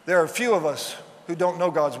 There are few of us who don't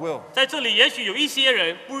know God's will. 在这里，也许有一些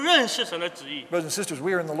人不认识神的旨意。 Brothers and sisters,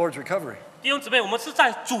 we are in the Lord's recovery. 弟兄姊妹，我们是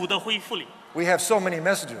在主的恢复里， We have so many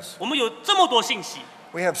messages. 我们有这么多信息，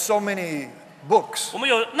 We have so many books. 我们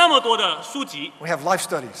有那么多的书籍， We have life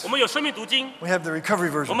studies. 我们有生命读经， We have the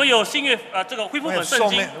recovery 我 version. 们有新约这个恢复 We 本 have 圣 so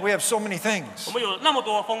经， many, we have so many 我 things. 们有那么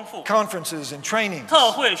多丰富 Conferences and trainings.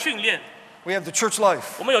 特会训练， We have the church life.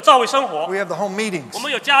 我们有教会生活， We have the home meetings. 我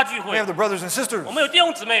们有家聚 We 会 have，the brothers and sisters. 我们有弟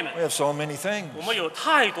兄姊妹们， We have so many things. 我们有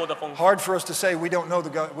太多的丰富。 Hard for us to say we don't know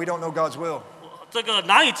God's will. 这个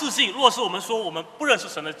难以置信。若是我们说我们不认识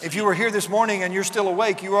神的旨 If 意， you were here this morning and you're still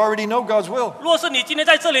awake, you already know God's will. 若是你今天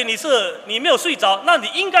在这里，你没有睡着，那你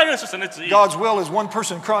应该认识神的旨意。 God's will is one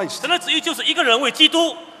person, Christ. 神的旨意就是一个人为基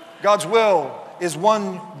督， God's will is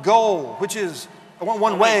one goal, which is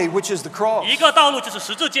one way, which is the cross. 一个道路就是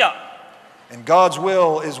十字架。 And God's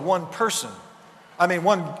will is one person. I mean,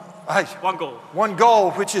 One goal。 one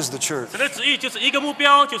goal, which is the church. 神的旨意就是一个目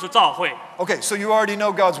标，就是教会。 Okay, so you already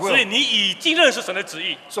know God's 所以 will. 你已经认识神的旨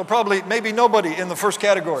意。 So probably, maybe nobody in the first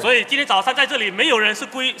category, 所以今天早上在这里，没有人是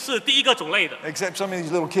第一个种类的 except some of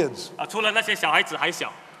these little kids. 啊，除了那些小孩子还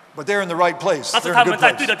小， But they're in the right place. 但 They're 是 in 他 a 们 good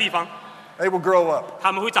在对 place. 的地方， They will grow up,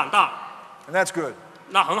 他们会长大， and that's good.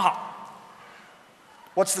 那很好。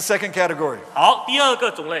 What's the second category? 好，第二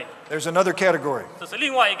个种类， There's another category. 这是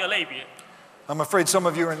另外一个类别。 I'm afraid some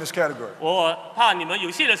of you are in this category. 我怕你们有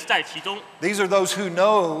些人是在其中， These are those who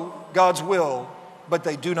know God's will, but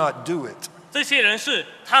they do not do it. 这些人是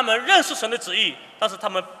他们认识神的旨意，但是他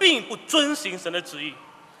们并不遵行神的旨意。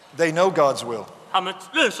 They know God's will, 他们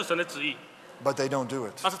认识神的旨意， but they don't do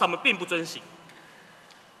it. 但是他们并不遵行。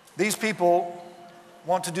 These people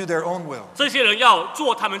want to do their own will. 这些人要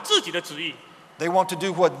做他们自己的旨意， They want to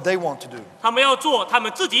do what they want to do. 他们要做他们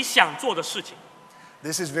自己想做的事情，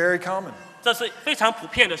 This is very common. 这是非常普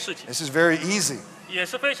遍的事情， This is very easy. 也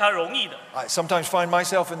是非常容易的。 I sometimes find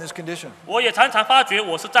myself in this condition. 我也常常发觉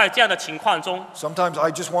我是在这样的情况中， Sometimes I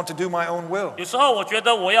just want to do my own will. 有时候我觉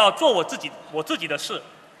得我要做我自己的事。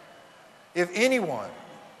 If anyone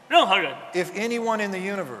任何人， in the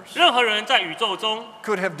universe 任何人在宇宙中，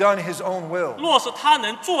 could have done his own will, 若是他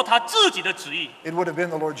能做他自己的旨意， it would have been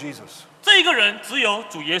the Lord Jesus. 这个人只有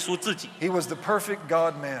主耶稣自己， He was the perfect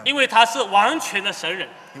God man. 因为他是完全的神人，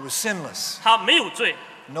 He was sinless, 他没有罪，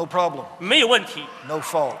 no problem, 没有问题， no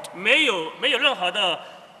fault. 没有任何的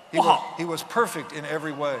He 不好， was perfect in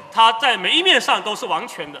every way. 他在每一面上都是完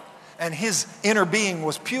全的， And his inner being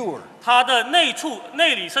was pure. 他的内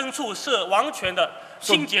里深处是完全的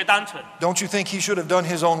清洁单纯。 Don't you think he should have done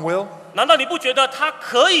his own will? 难道你不觉得他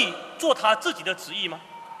可以做他自己的旨意吗？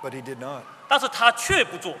 But he did not. 但是他却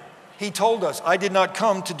不做。 He told us, I did not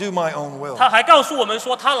come to do my own will. 他还告诉我们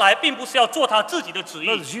说，他来并不是要做他自己的旨意。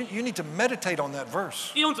 Brothers, you need to meditate on that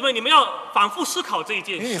verse. 弟兄姊妹，你们要反复思考这一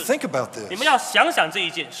件 You need to 事， think about 你 this. 们要想想这一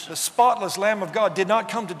件事。 The spotless Lamb of God did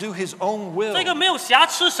not come to do his own 这个 will. 没有瑕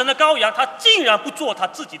疵神的羔羊，他竟然不做他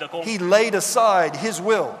自己的工， He laid aside his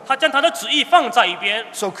will 他将他的旨意放在一边，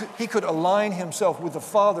 so he could align himself with the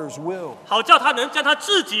Father's will. 好叫他能将他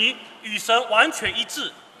自己与神完全一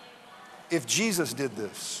致。 If Jesus did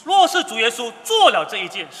this, 若是主耶稣做了这一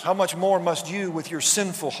件事， how much more must you with your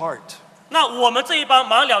sinful heart? 那我们这一帮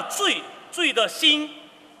满了罪的心，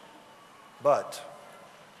 But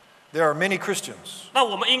there are many Christians 那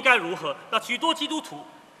我们应该如何？那许多基督徒，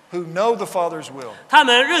 who know the Father's will. 他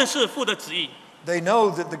们认识父的旨意， They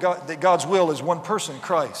know that God's will is one person,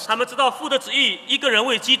 Christ. 他们知道父的旨意，一个人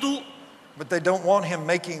为基督， But they don't want him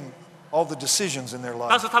making all the decisions in their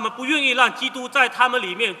但 life. 是他们不愿意让基督在他们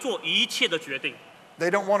里面做一切的决定， They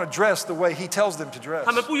don't want to dress the way he tells them to dress.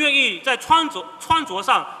 他们不愿意在穿着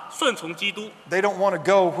上顺从基督， They don't want to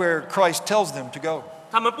go where Christ tells them to go.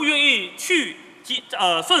 他们不愿意去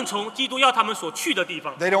顺从基督要他们所去的地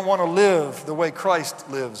方， They don't want to live the way Christ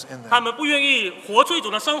lives in 他 them. 们不愿意活出一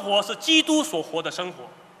种的生活是基督所活的生活，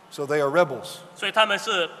 So they are rebels. 所以他们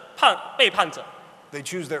是背叛者， They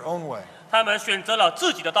choose their own way. 他们选择了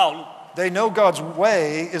自己的道路， They know God's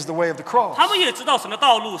way is the way of the 他 cross. 们也知道神的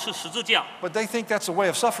道路是十字架， But they think that's a way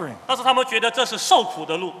of suffering. 但是他们觉得这是受苦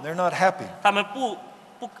的路， They're not happy. 他们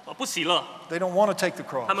不喜乐， They don't want to take the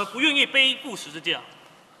他们 cross. 不愿意背负十字架。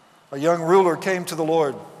 A young ruler came to the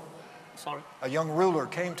Lord. Sorry， A young ruler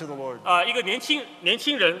came to the Lord. 一个年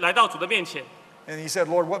轻人来到主的面前， And he said,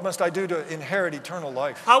 Lord, what must I do to inherit eternal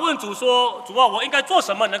life? 他问主说：“主啊，我应该做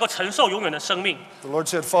什么能够承受永远的生命 The Lord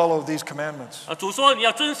said, follow these commandments.？” 主说：“你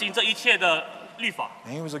要遵行这一切的律法。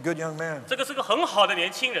 And he was a good young man. ”这个是个很好的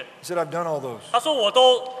年轻人， He said, I've done all those. 他说：“我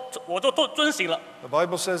都遵行了。 The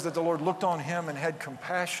Bible says that the Lord looked on him and had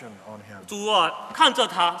compassion on him. 主啊，看着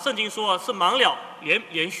他，圣经说是满了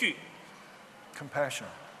连续， Compassion.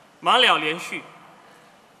 满了连续。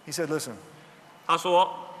 He said, listen, 他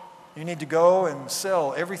说 you need to go and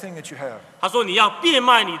sell everything that you have 他说你要变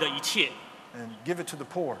卖你的一切， and give it to the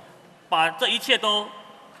poor 把这一切都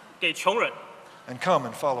给穷人， and come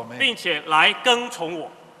and follow me. 并且来跟从我。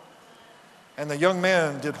 And the young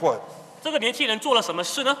man did what? 这个年轻人做了什么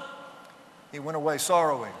事呢？ He went away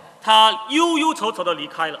sorrowing 他忧忧愁愁的离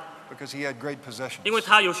开了， because he had great possessions. 因为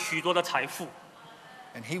他有许多的财富，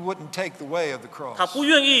 And he wouldn't take the way of the 他 cross. 不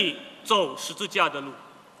愿意走十字架的路。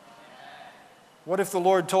 What if the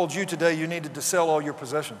Lord told you today you needed to sell all your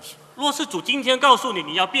possessions? 若是主今天告诉你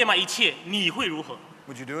你要变卖一切，你会如何？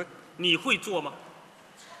 Would you do it? 你会做吗？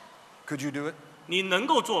 Could you do it? 你能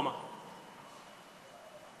够做吗？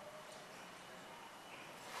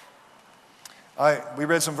 We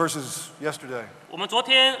read some verses yesterday. 我们昨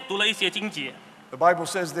天读了一些经节， The Bible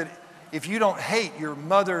says that if you don't hate your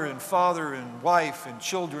mother and father and wife and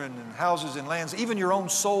children and houses and lands, even your own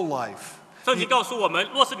soul life, 圣经告诉我们，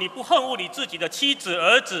若是你不恨恶你自己的妻子、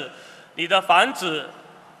儿子、你的房子，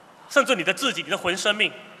甚至你的自己、你的魂生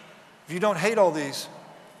命， if you don't hate all these,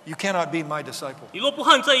 you cannot be my disciple. 你若不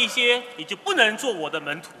恨这一些，你就不能做我的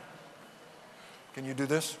门徒。 Can you do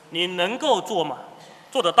this? 你能够做吗？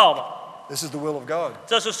做得到吗？ This is the will of God.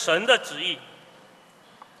 这是神的旨意，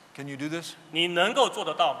 Can you do this? 你能够做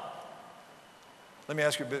得到吗？ Let me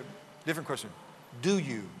ask you a bit different question. Do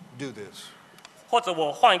you do this? 或者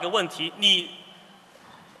我换一个问题，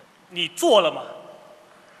你做了吗？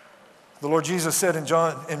 The Lord Jesus said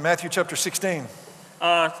in Matthew chapter 16,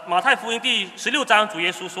 马太福音第16章，主耶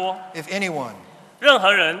稣说， if anyone 任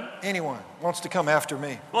何人 wants to come after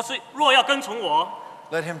me, 若要跟从我，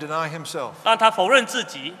 let him deny himself 让他否认自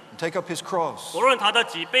己， and take up his cross 否认他的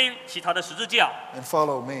己，背起他的十字架， and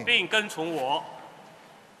follow me. 并跟从我。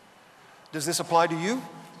 Does this apply to you?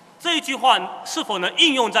 这一句话是否能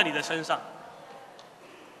应用在你的身上？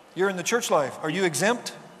 You're in the church life. Are you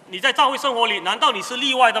exempt? 你在教会生活里，难道你是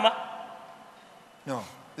例外的吗？ No.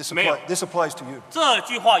 This 没有。 this applies to you 这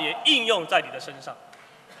句话也应用在你的身上，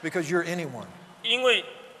 because you're anyone. 因为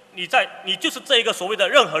你就是这一个所谓的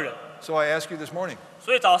任何人。 So I ask you this morning,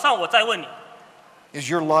 所以早上我再问你， is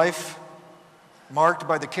your life marked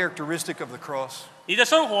by the characteristic of the cross? 你的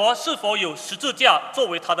生活是否有十字架作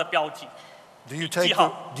为它的标记？ Do you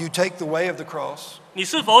take the way of the cross? 你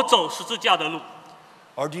是否走十字架的路，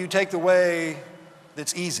 Or do you take the way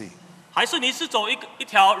that's easy 还是你是走一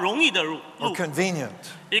条容易的路， or convenient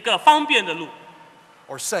一个方便的路，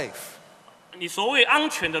 or safe 你所谓安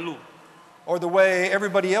全的路， or the way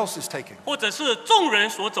everybody else is taking? 或者是众人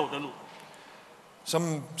所走的路？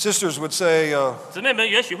 Some sisters would say, 姊妹们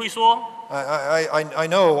也许会说， I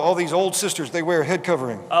know all these old sisters, they wear head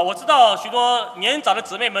covering, 我知道许多年长的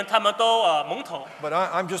姊妹们，她们都蒙头， but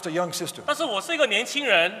I'm just a young sister. 但是我是一个年轻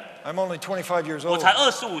人， I'm only 25 years 我 old. 才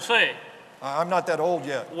25岁， I'm not that old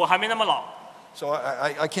yet, 我还没那么老， so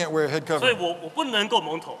I can't wear head 所以 covering 我不能够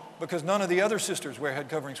蒙头， because none of the other sisters wear head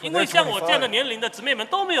coverings when 因 they're 为像我这样的 25. 年龄的姊妹们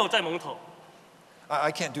都没有在蒙头，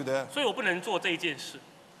 I can't do that. 所以我不能做这一件事。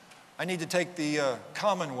 I need to take the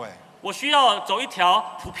common way. 我需要走一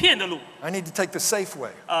条普遍的路， I need to take the safe way.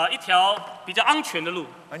 一条比较安全的路，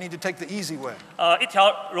 I need to take the easy way. 一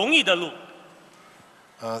条容易的路。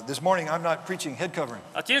 This morning, I'm not preaching head covering.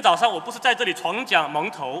 今天早上我不是在这里传讲蒙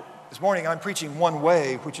头， This morning, I'm preaching one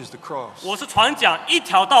way, which is the cross. 我是传讲一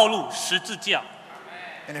条道路，十字架。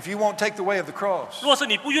 And if you won't take the way of the cross, 若是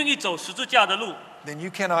你不愿意走十字架的路， then you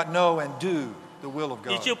cannot know and do the will of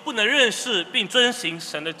你 God. 就不能认识并遵行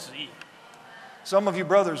神的旨意。 Some of you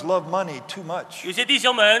brothers love money too much. 有些弟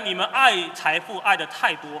兄们，你们爱财富爱的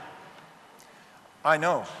太多， I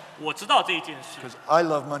know, 我知道这一件事， because I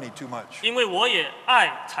love money too much. 因为我也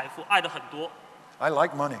爱财富爱的很多， I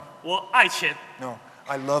like money. 我爱钱。 No,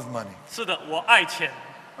 I love money. 是的，我爱钱，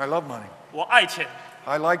 I love money. 我爱钱。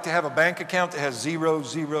 I like to have a bank account that has 0,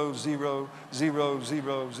 0, 0, 0,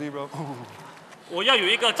 0, 0. Ooh, 我要有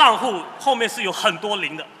一个账户，后面是有很多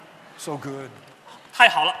零的， so good, 太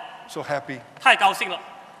好了， so happy. 太高兴了。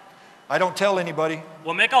 I don't tell anybody,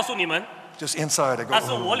 我没告诉你们， just inside I go, 但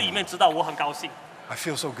是我 oh, 里面知道我很高兴， I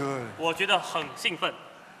feel so good. 我觉得很兴奋。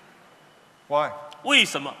 Why? 为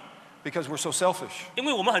什么？ Because we're so selfish. 因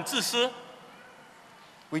为我们很自私，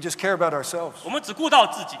 We just care about ourselves. 我们只顾到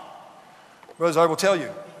自己。 Brothers, I will tell you,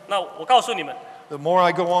 那我告诉你们， the more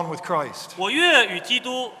I go on with Christ, 我越与基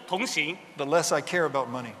督同行， the less I care about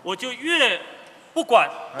money. 我就越不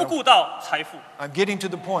顾到财富。 I'm getting to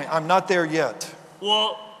the point. I'm not there yet.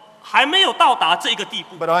 我还没有到达这一个地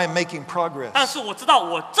步， but I am making progress. 但是我知道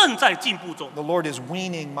我正在进步中。 The Lord is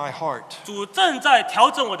weaning my heart 主正在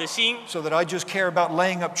调整我的心， so that I just care about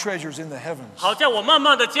laying up treasures in the heavens. 好叫我慢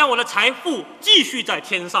慢的将我的财富继续在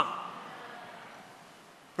天上。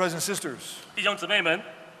 Brothers and sisters, 弟兄姊妹们，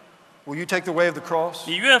 will you take the way of the cross?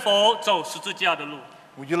 你愿否走十字架的路？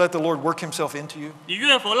 Will you let the Lord work himself into you? 你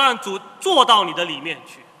愿否让主做到你的里面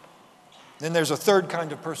去？ Then there's a third kind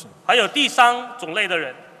of person. 还有第三种类的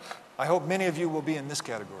人， I hope many of you will be in this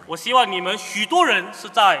category. 我希望你们许多人是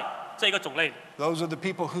在这个种类的。 Those are the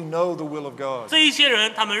people who know the will of God 这一些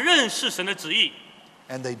人，他们认识神的旨意，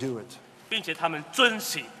 and they do it. 并且他们遵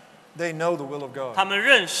行。 They know the will of 他 God 们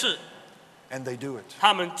认识， and they do it.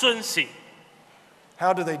 他们遵行。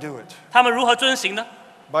 How do they do it? 他们如何遵行呢？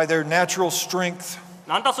 By their natural strength.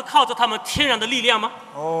 难道是靠着他们天然的力量吗？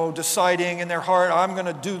 Oh, deciding in their heart, I'm going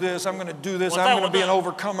to do this, I'm going to do this, I'm going to be an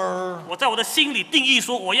overcomer. 我在我的心里定义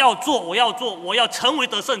说，我要做，我要做，我要成为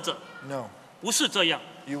得胜者。 No, 不是这样，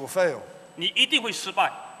 you will fail. 你一定会失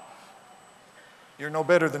败。 You're no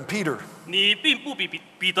better than Peter. 你并不比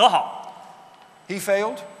彼得好， He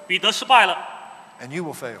failed, 彼得失败了， and you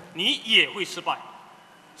will fail. 你也会失败。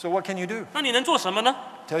 So what can you do? 那你能做什么呢？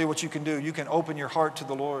 Tell you what you can do. You can open your heart to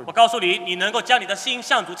the 我 Lord. 告诉你，你能够将你的心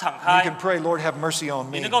向主敞 You 开， can pray, Lord, have mercy on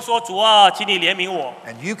你 me. 能够说主啊，请你怜悯我，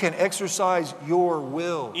 And you can exercise your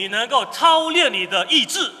will 你能够操练你的意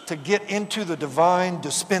志， to get into the divine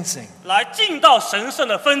dispensing. 来进到神圣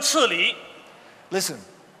的分赐里。 Listen,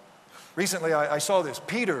 recently I saw this.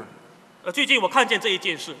 Peter, 最近我看见这一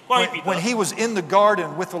件事，关于 when, 彼 when 得， he was in the garden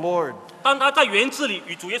with the Lord, 当他在园子里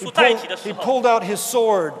与主耶 he 稣在一起的 pulled, 时 he 候， pulled out his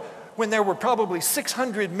sword when there were probably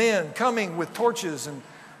 600 men coming with torches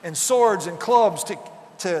and swords and clubs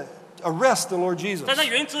to arrest the Lord Jesus. 在那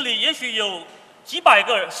园子里，也许有几百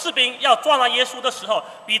个士兵要抓拿耶稣的时候，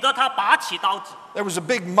彼得他拔起刀子， There was a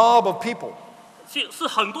big mob of people. 是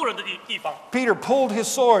很多人的地方， Peter pulled his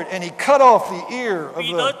sword and he cut off the ear of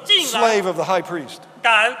彼得 the 竟然 slave of the high priest.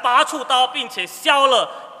 敢拔出刀，并且削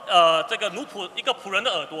了这个一个仆人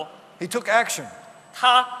的耳朵。 He took action.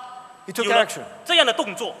 他 He took 有了 action. 这样的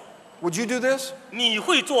动作， Would you do this? 你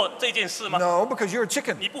会做这件事吗？ No, because you're a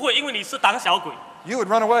chicken. 你不会，因为你是胆小鬼， You would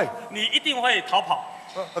run away. 你一定会逃跑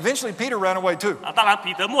Eventually, Peter ran away too. 啊！当然，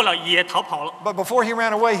彼得末了也逃跑了， But before he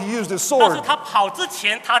ran away, he used his 但是 sword. 他跑之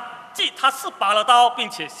前，他是拔了刀，并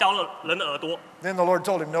且削了人的耳朵。 Then the Lord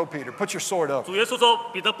told him, No, Peter, put your sword up. 主耶稣说：“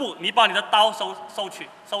彼得不，你把你的刀收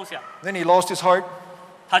下。 Then he lost his heart, ”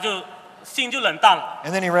他就心就冷淡了，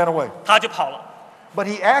 and then he ran away. 他就跑了。 But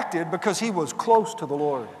he acted because he was close to the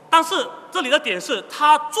Lord. 但是这里的点是，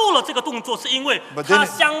他做了这个动作，是因为 But then 他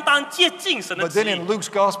it- 相当接近神的 But 旨 then 意 in。Luke's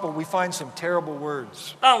gospel, we find some terrible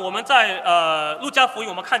words. 但我们在路加福音，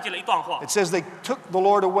我们看见了一段话。 It says they took the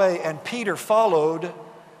Lord away, and Peter followed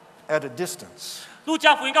at a distance. 路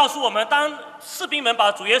加福音告诉我们，当士兵们把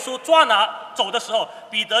主耶稣抓拿走的时候，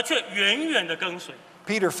彼得却远远的跟随。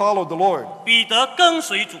 Peter followed the Lord, 彼得跟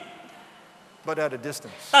随主， but at a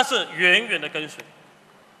distance. 但是远远的跟随，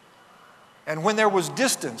 And when there was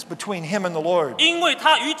distance between him and the Lord, 因为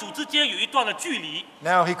他与主之间有一段的距离，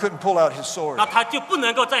 now he couldn't pull out his sword. 那他就不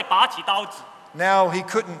能够再拔起刀子， Now he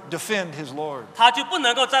couldn't defend his Lord 他就不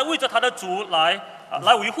能够再为着他的主来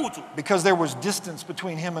维护主， because there was distance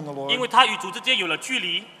between him and the 因 Lord. 为他与主之间有了距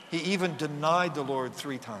离。 He even denied the Lord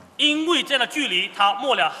 3 times. 因为这样的距离，他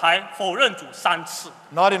末了还否认主3次，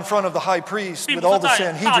 Not in front of the high priest 并 with 不 all 是 the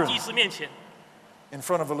在大祭 Sanhedrin, 司面前， in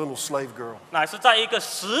front of a little slave girl, 乃是在一个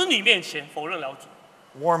使女面前否认了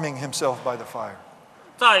主， warming himself by the fire.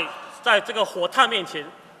 在这个火炭面前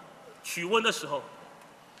取温的时候，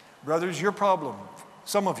 Brothers, your problem,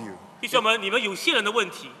 some of you, 弟兄们，你们有些人的问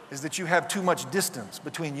题， is that you have too much distance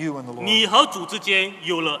between you and the 你 Lord. 和主之间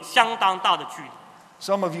有了相当大的距离，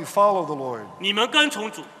 Some of you follow the Lord 你们跟从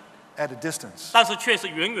主， at a distance. 但是却是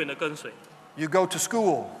远远的跟随。 You go to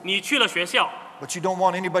school, 你去了学校， but you don't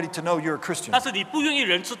want anybody to know you're a 但 Christian. 是你不愿意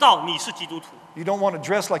人知道你是基督徒， You don't want to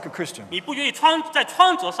dress like a Christian. 你不愿意在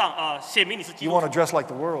穿着上显明你是基 You 督 want 徒， to dress like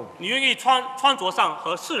the world. 你愿意穿着上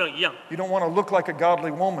和世人一样， You don't want to look like a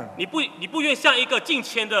godly woman. 你不愿像一个敬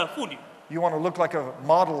虔的妇女， You want to look like a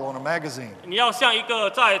model on a magazine. 你要像一个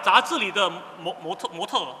在杂志里的模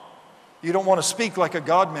特儿， You don't want to speak like a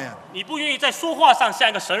God man. 你不愿意在说话上像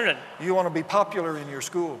一个神人， You want to be popular in your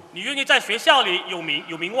school. 你愿意在学校里有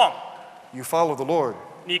名望， You follow the Lord,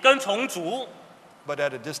 你跟从主， but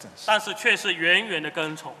at a distance. 但是却是远远的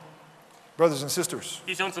跟从。 Brothers and sisters,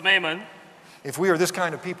 弟兄姊妹们， if we are this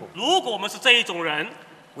kind of people, 如果我们是这一种人，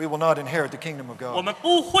 we will not inherit the kingdom of 我 God. 们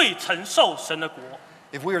不会承受神的国。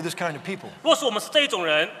 If we are this kind of people, 若是我们是这一种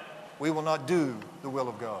人， we will not do the will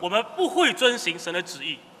of 我 God. 们不会遵行神的旨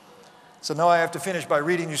意。So now I have to finish by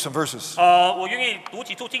reading you some verses. 我愿意读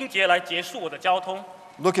几处经节来结束我的交通。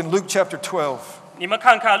 Look in Luke chapter 12. 你们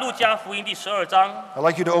看看路加福音第12章， I'd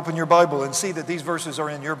like you to open your Bible and see that these verses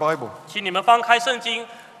are in your Bible. 请你们翻开圣经，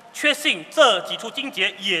确信这几处经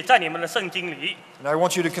节也在你们的圣经里。 And I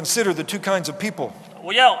want you to consider the two kinds of people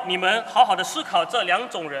我要你们好好的思考这两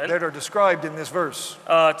种人。 that are described in this verse.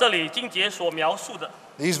 这里经节所描述的。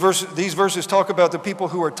 These verses talk about the people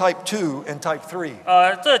who are type 2 and type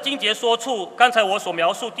 3. 这经节说出刚才我所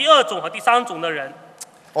描述第二种和第三种的人。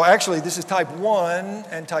 Oh, actually, this is type 1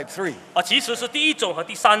 and type 3. 其实是第一种和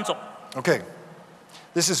第三种。 Okay.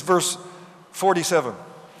 This is verse 47.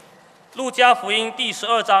 路加福音第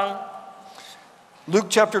12章 Luke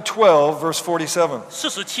chapter 12, verse 47.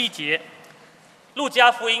 47节。路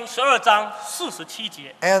加福音12章47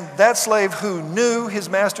节。 And that slave who knew his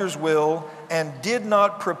master's will and did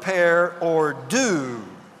not prepare or do.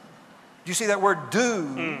 Do you see that word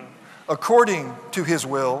do? According to his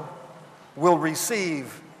will receive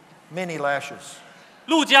many lashes.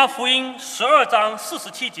 路加福音12章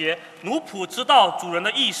47节，奴仆知道主人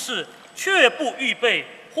的意思，却不预备，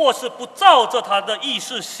或是不照着他的意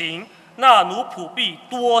思行，那奴仆必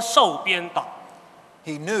多受鞭打。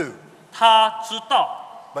 He knew, 他知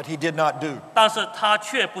道， but he did not do. 但是他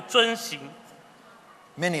却不遵行，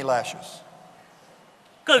 Many lashes.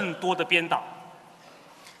 更多的鞭打。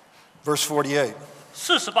 Verse 48.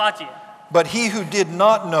 48节， But he who did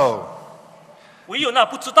not know, 唯有那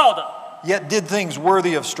不知道的， yet did things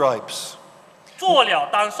worthy of stripes, 做了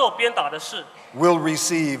当受鞭打的事， will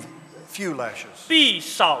receive few lashes. 必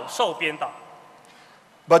少受鞭打。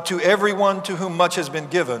 But to everyone to whom much has been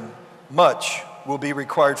given, much will be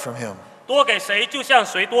required from him. 多给谁，就向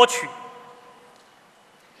谁多取；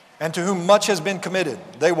 And to whom much has been committed,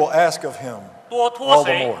 they will ask of him 多 all 托 the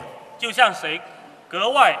谁 more.，就向谁格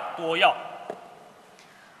外多要。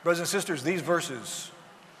 Brothers and sisters, these verses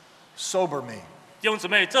sober me. 弟兄姊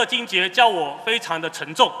妹，这经节叫我非常的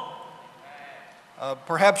沉重。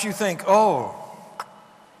 Perhaps you think, oh,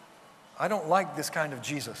 I don't like this kind of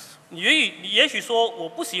Jesus. 你也许说我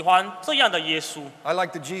不喜欢这样的耶稣， I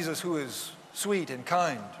like the Jesus who is sweet and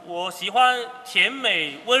kind. 我喜欢甜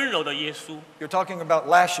美温柔的耶稣。 You're talking about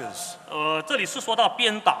lashes. 这里是说到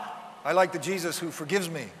鞭打， I like the Jesus who forgives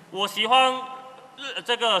me. 我喜欢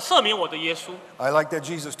这个赦免我的耶稣， I like that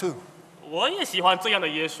Jesus too. 我也喜欢这样的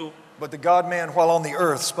耶稣。 But the God man, while on the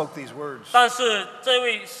earth, spoke these words. 但是这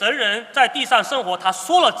位神人在地上生活，他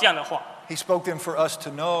说了这样的话， He spoke them for us to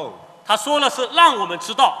know 他说了是让我们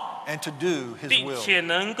知道， and to do his 并 will. 且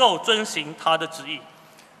能够遵行他的旨意。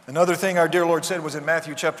 Another thing our dear Lord said was in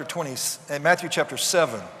Matthew chapter 7.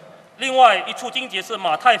 另外一处经节是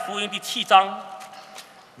马太福音第7章，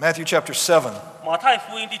 Matthew chapter 7, 马太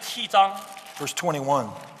福音第7章 verse 21.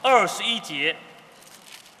 21节。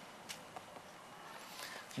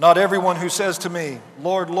 Not everyone who says to me,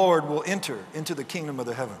 Lord, Lord, will enter into the kingdom of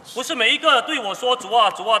the heavens. 不是每一个对我说主啊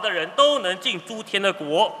主啊的人都能进诸天的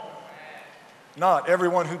国， Not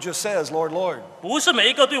everyone who just says, Lord, Lord. 不是每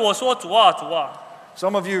一个对我说主啊主啊。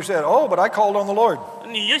 Some of you said, oh, but I called on the Lord.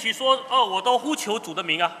 你也许说哦，我都呼求主的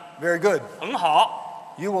名啊， Very good. 很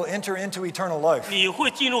好， You will enter into eternal life, 你会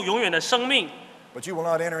进入永远的生命， but you will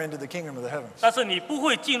not enter into the kingdom of the heavens. 但是你不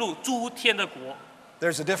会进入诸天的国。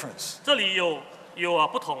 There's a difference. 这里有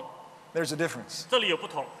不同， There's a difference. 这里有不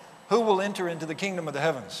同。 Who will enter into the kingdom of the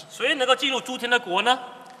heavens? 谁能够进入诸天的国呢？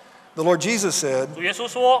 The Lord Jesus said, 主耶稣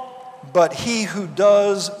说， but he who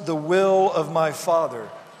does the will of my Father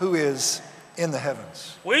who is in the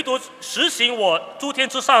heavens. 唯独实行我诸天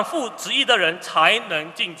之上父旨意的人才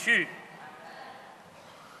能进去。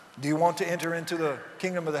 Do you want to enter into the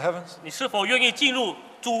kingdom of the heavens? 你是否愿意进入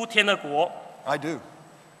诸天的国？ I do.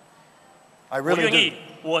 I 我 really 愿 do. 意，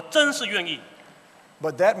我真是愿意。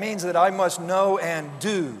 But that means that I must know and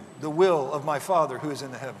do the will of my Father who is in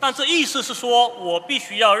the heavens. 但这意思是说，我必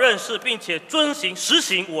须要认识并且遵行实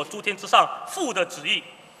行我诸天之上父的旨意。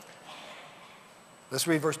 Let's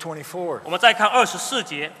read verse 24. 我们再看24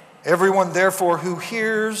节， Everyone therefore who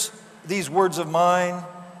hears these words of mine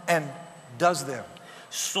and does them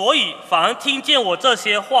所以凡听见我这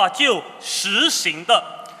些话就实行的，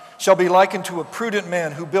 shall be likened to a prudent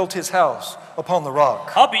man who built his house upon the rock.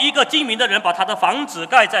 好比一个精明的人把他的房子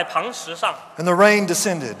盖在磐石上。 And the rain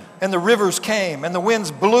descended, and the rivers came, and the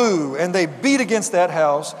winds blew, and they beat against that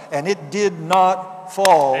house, and it did not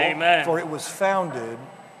fall, Amen. for it was founded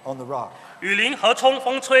on the rock. 雨淋和冲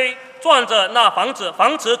风吹，撞着那房子，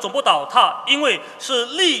房子总不倒塌，因为是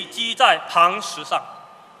立基在磐石上。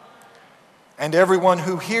 And everyone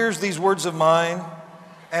who hears these words of mine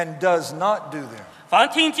and does not do them 凡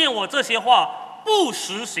听见我这些话不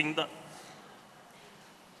实行的，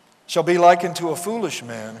 shall be likened to a foolish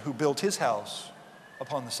man who built his house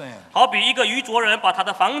upon the sand. 好比一个愚拙人把他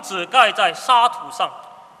的房子盖在沙土上。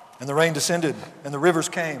 And the rain descended, and the rivers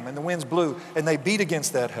came, and the winds blew, and they beat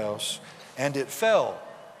against that house, and it fell,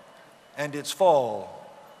 and its fall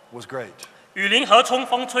was great. 雨淋和冲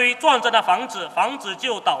锋吹，撞着那房子，房子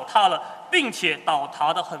就倒塌了，并且倒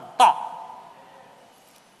塌的很大。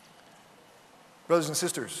 Brothers and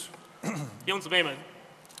sisters, 弟兄姊妹们，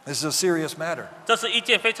 this is a serious matter 这是一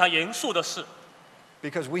件非常严肃的事，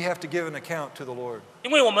 because we have to give an account to the Lord.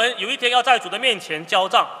 因为我们有一天要在主的面前交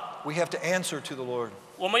账， We have to answer to the Lord.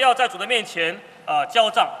 我们要在主的面前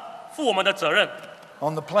交账，负我们的责任。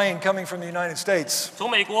 On the plane coming from the United States, 从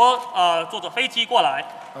美国坐着飞机过来，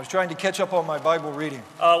 I was trying to catch up on my Bible reading.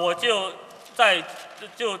 我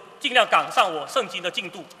就尽量赶上我圣经的进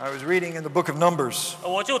度， I was reading in the book of Numbers,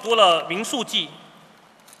 我就读了民数记，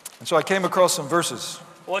 and so I came across some verses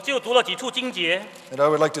我就读了几处经节， that I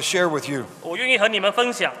would like to share with you. 我愿意和你们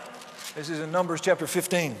分享。 This is in Numbers chapter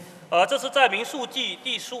 15. 这是在民数记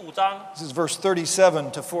第15章， This is verse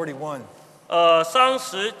 37 to 41.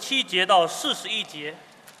 37节到41节。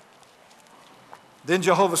 Then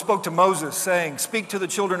Jehovah spoke to Moses, saying, Speak to the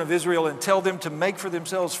children of Israel and tell them to make for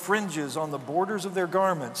themselves fringes on the borders of their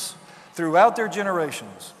garments throughout their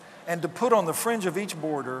generations, and to put on the fringe of each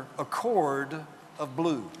border a cord of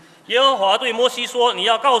blue. 耶和华对摩西说：“你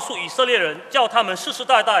要告诉以色列人，叫他们世世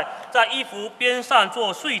代代在衣服边上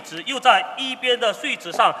做穗子，又在衣边的穗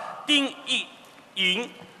子上钉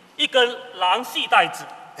一根蓝细带子。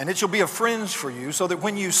 And it shall be a fringe for you, so that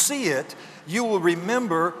when you see it, you will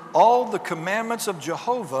remember all the commandments of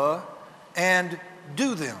Jehovah and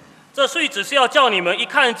do them. 这穗子是要叫你们一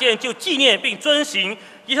看见就纪念并遵行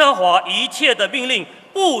耶和华一切的命令，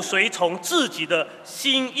不随从自己的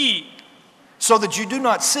心意。” So that you do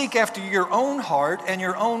not seek after your own heart and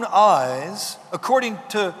your own eyes, according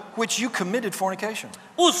to which you committed fornication.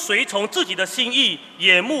 不随从自己的心意，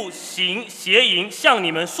眼目行邪淫，像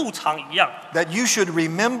你们素常一样。 That you should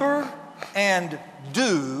remember and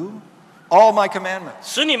do all my commandments,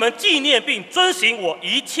 使你们纪念并遵行我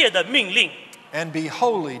一切的命令， and be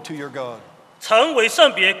holy to your God. 成为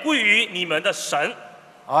圣别，归于你们的神。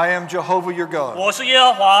 I am Jehovah your God, 我是耶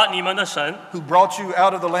和华你们的神， who brought you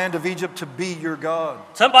out of the land of Egypt to be your God.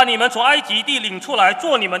 曾把你们从埃及地领出来，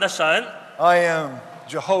做你们的神。 I am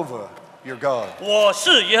Jehovah your God. 我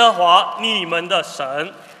是耶和华你们的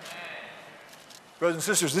神。 Brothers and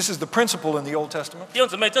sisters, this is the principle in the Old Testament. 弟兄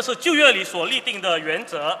姊妹，这是旧约里所立定的原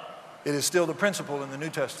则， It is still the principle in the New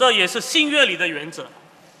Testament. 这也是新约里的原则。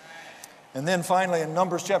 And then finally in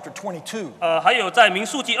Numbers chapter 22, 还有在民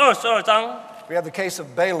数记22章， we have the case of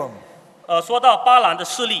Balaam, 说到巴兰的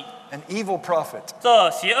势力， an evil prophet. 这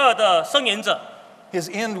邪恶的申言者， His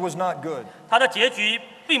end was not good 他的结局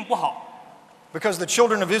并不好， because the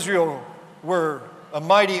children of Israel were a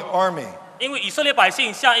mighty army, 因为以色列百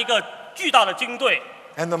姓像一个巨大的军队，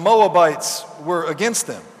 and the Moabites were against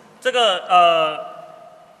them. 这个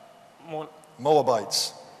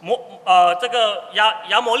Moabites. 这个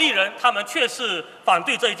亚摩利人，他们却是反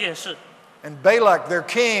对这一件事。 And Balak, their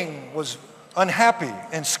king, was unhappy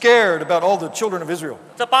and scared about all the children of Israel.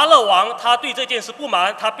 这巴勒王他对这件事不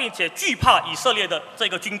满，他并且惧怕以色列的这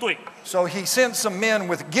个军队， So he sent some men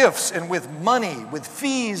with gifts and with money, with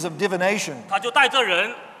fees of divination, 他就带着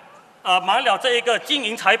人，买了这一个金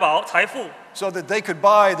银财宝财富， so that they could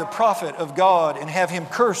buy the prophet of God and have him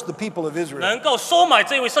curse the people of Israel. 能够收买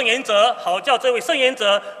这位圣言者，好叫这位圣言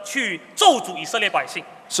者去咒诅以色列百姓。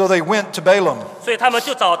 So they went to Balaam. 所以他们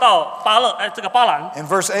就找到这个巴兰。 In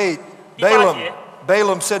verse 8, 第八节。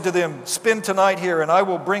 Balaam said to them, Spend tonight here, and I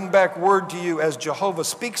will bring back word to you as Jehovah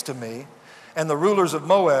speaks to me. And the rulers of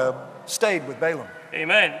Moab stayed with Balaam.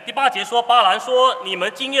 Amen。第8节说，巴兰说：“你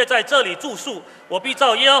们今夜在这里住宿，我必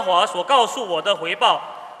照耶和华所告诉我的回报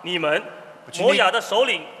你们。” But you 摩亚的首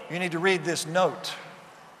领， You need to read this note.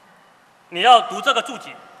 你要读这个注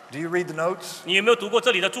解。 Do you read the notes 你有没有读过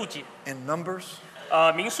这里的注解？ in Numbers?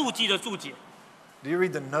 民数记的注解。 Do you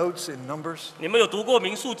read the notes in Numbers? 你们有读过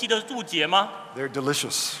民数记的注解吗？ They're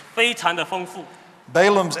delicious. 非常的丰富。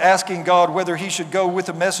 Balaam's asking God whether he should go with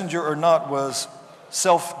the messenger or not was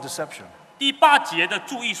self-deception. 第8节的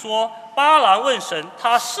注意说，巴兰问神，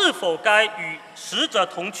他是否该与使者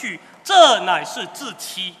同去，这乃是自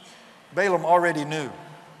欺。 Balaam already knew.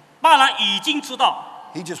 巴兰已经知道，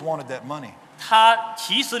 He just wanted that money. 他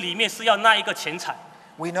其实里面是要那一个钱财。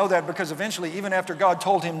 We know that because eventually, even after God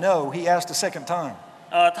told him no, he asked a second time.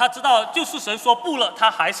 他知道就是神说不了，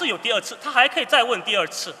他还是有第二次，他还可以再问第二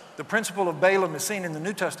次。 The principle of Balaam is seen in the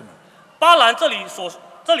New Testament. 巴兰这里所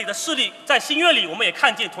这里的事例，在新约里我们也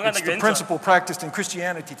看见同样 It's 的 the 原则， principle practiced in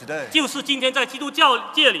Christianity today. 就是今天在基督教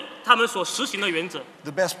界里他们所实行的原则。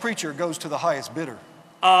 The best preacher goes to the highest bidder.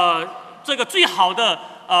 这个最好的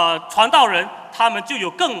传道人，他们就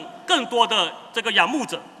有更多的这个仰慕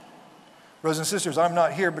者。 Brothers and sisters, I'm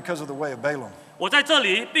not here because of the way of Balaam. 我在这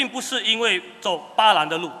里并不是因为走巴兰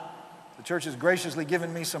的路， The church has graciously given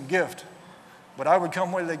me some gift, but I would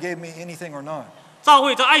come whether they gave me anything or not, 教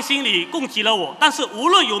会在爱心里供给了我，但是无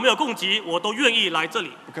论有没有供给，我都愿意来这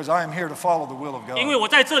里， because I am here to follow the will of 因为 God. 我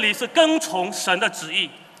在这里是跟从神的旨意。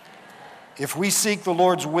 If we seek the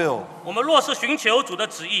Lord's will, 我们若是寻求主的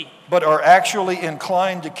旨意， but are actually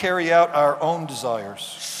inclined to carry out our own desires,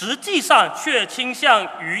 实际上却倾向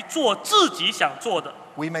于做自己想做的，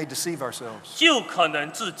 we may deceive ourselves, 就可能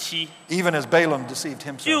自欺， even as Balaam deceived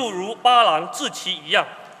himself. 就如巴兰自欺一样。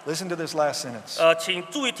 Listen to this last sentence. 请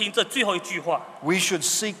注意听这最后一句话： We should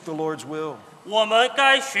seek the Lord's will 我们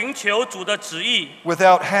该寻求主的旨意，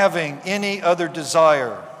 without having any other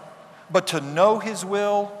desire, but to know His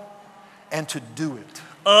will and to do it.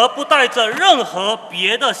 而不带着任何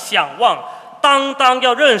别的想望，当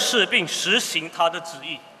要认识并实行他的旨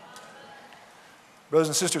意。 Brothers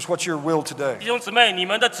and sisters, what's your will today? 弟兄姊妹，你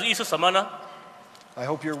们的旨意是什么呢？ I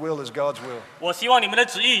hope your will is God's will. 我希望你们的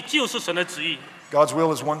旨意就是神的旨意。 God's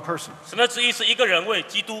will is one person. 神的旨意是一个人为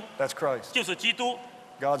基督， That's Christ. 就是基督。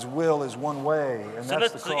 God's will is one way, and 神的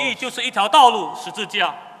that's the 旨意 cross. 就是一条道路，十字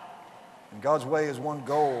架。 And God's way is one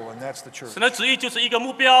goal, and that's the church. 神的旨意就是一个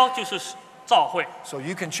目标，就是教会。 So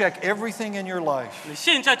you can check everything in your life. 你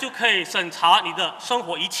现在就可以审查你的生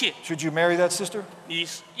活一切， Should you marry that sister? 你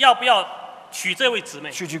要不要娶这位姊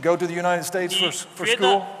妹？ Should you go to the United States 你 for 觉得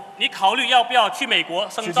school? 你考虑要不要去美国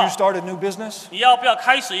深 Should 造 you？start a new business? 你要不要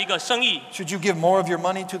开始一个生意？ Should you give more of your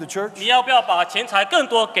money to the church? 你要不要把钱财更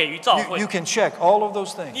多给予教 You 会？ can check all of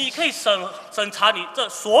those 你 things. 可以审查你这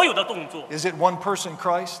所有的动作 Is it one person,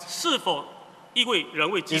 Christ? 是否一位人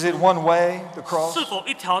为基 Is it 督， one way, the cross? 是否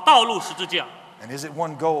一条道路十字架， And is it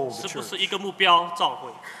one goal, 是 the 不是 church? 一个目标教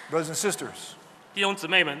会？ Brothers and sisters, 弟兄姊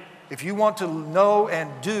妹们， if you want to know and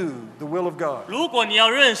do the will of God, 如果你要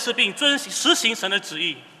认识并实行神的旨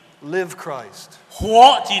意， live Christ,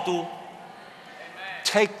 活基督，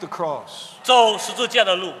 take the cross, 走十字架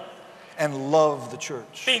的路， and love the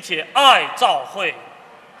church. 并且爱教会。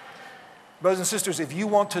 Brothers and sisters, if you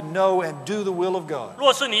want to know and do the will of God,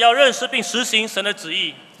 若是你要认识并实行神的旨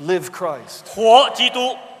意， live Christ, 活基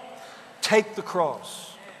督， take the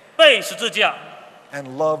cross, 背十字架，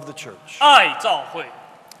 and love the church. 爱教会。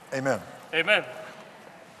 Amen. Amen。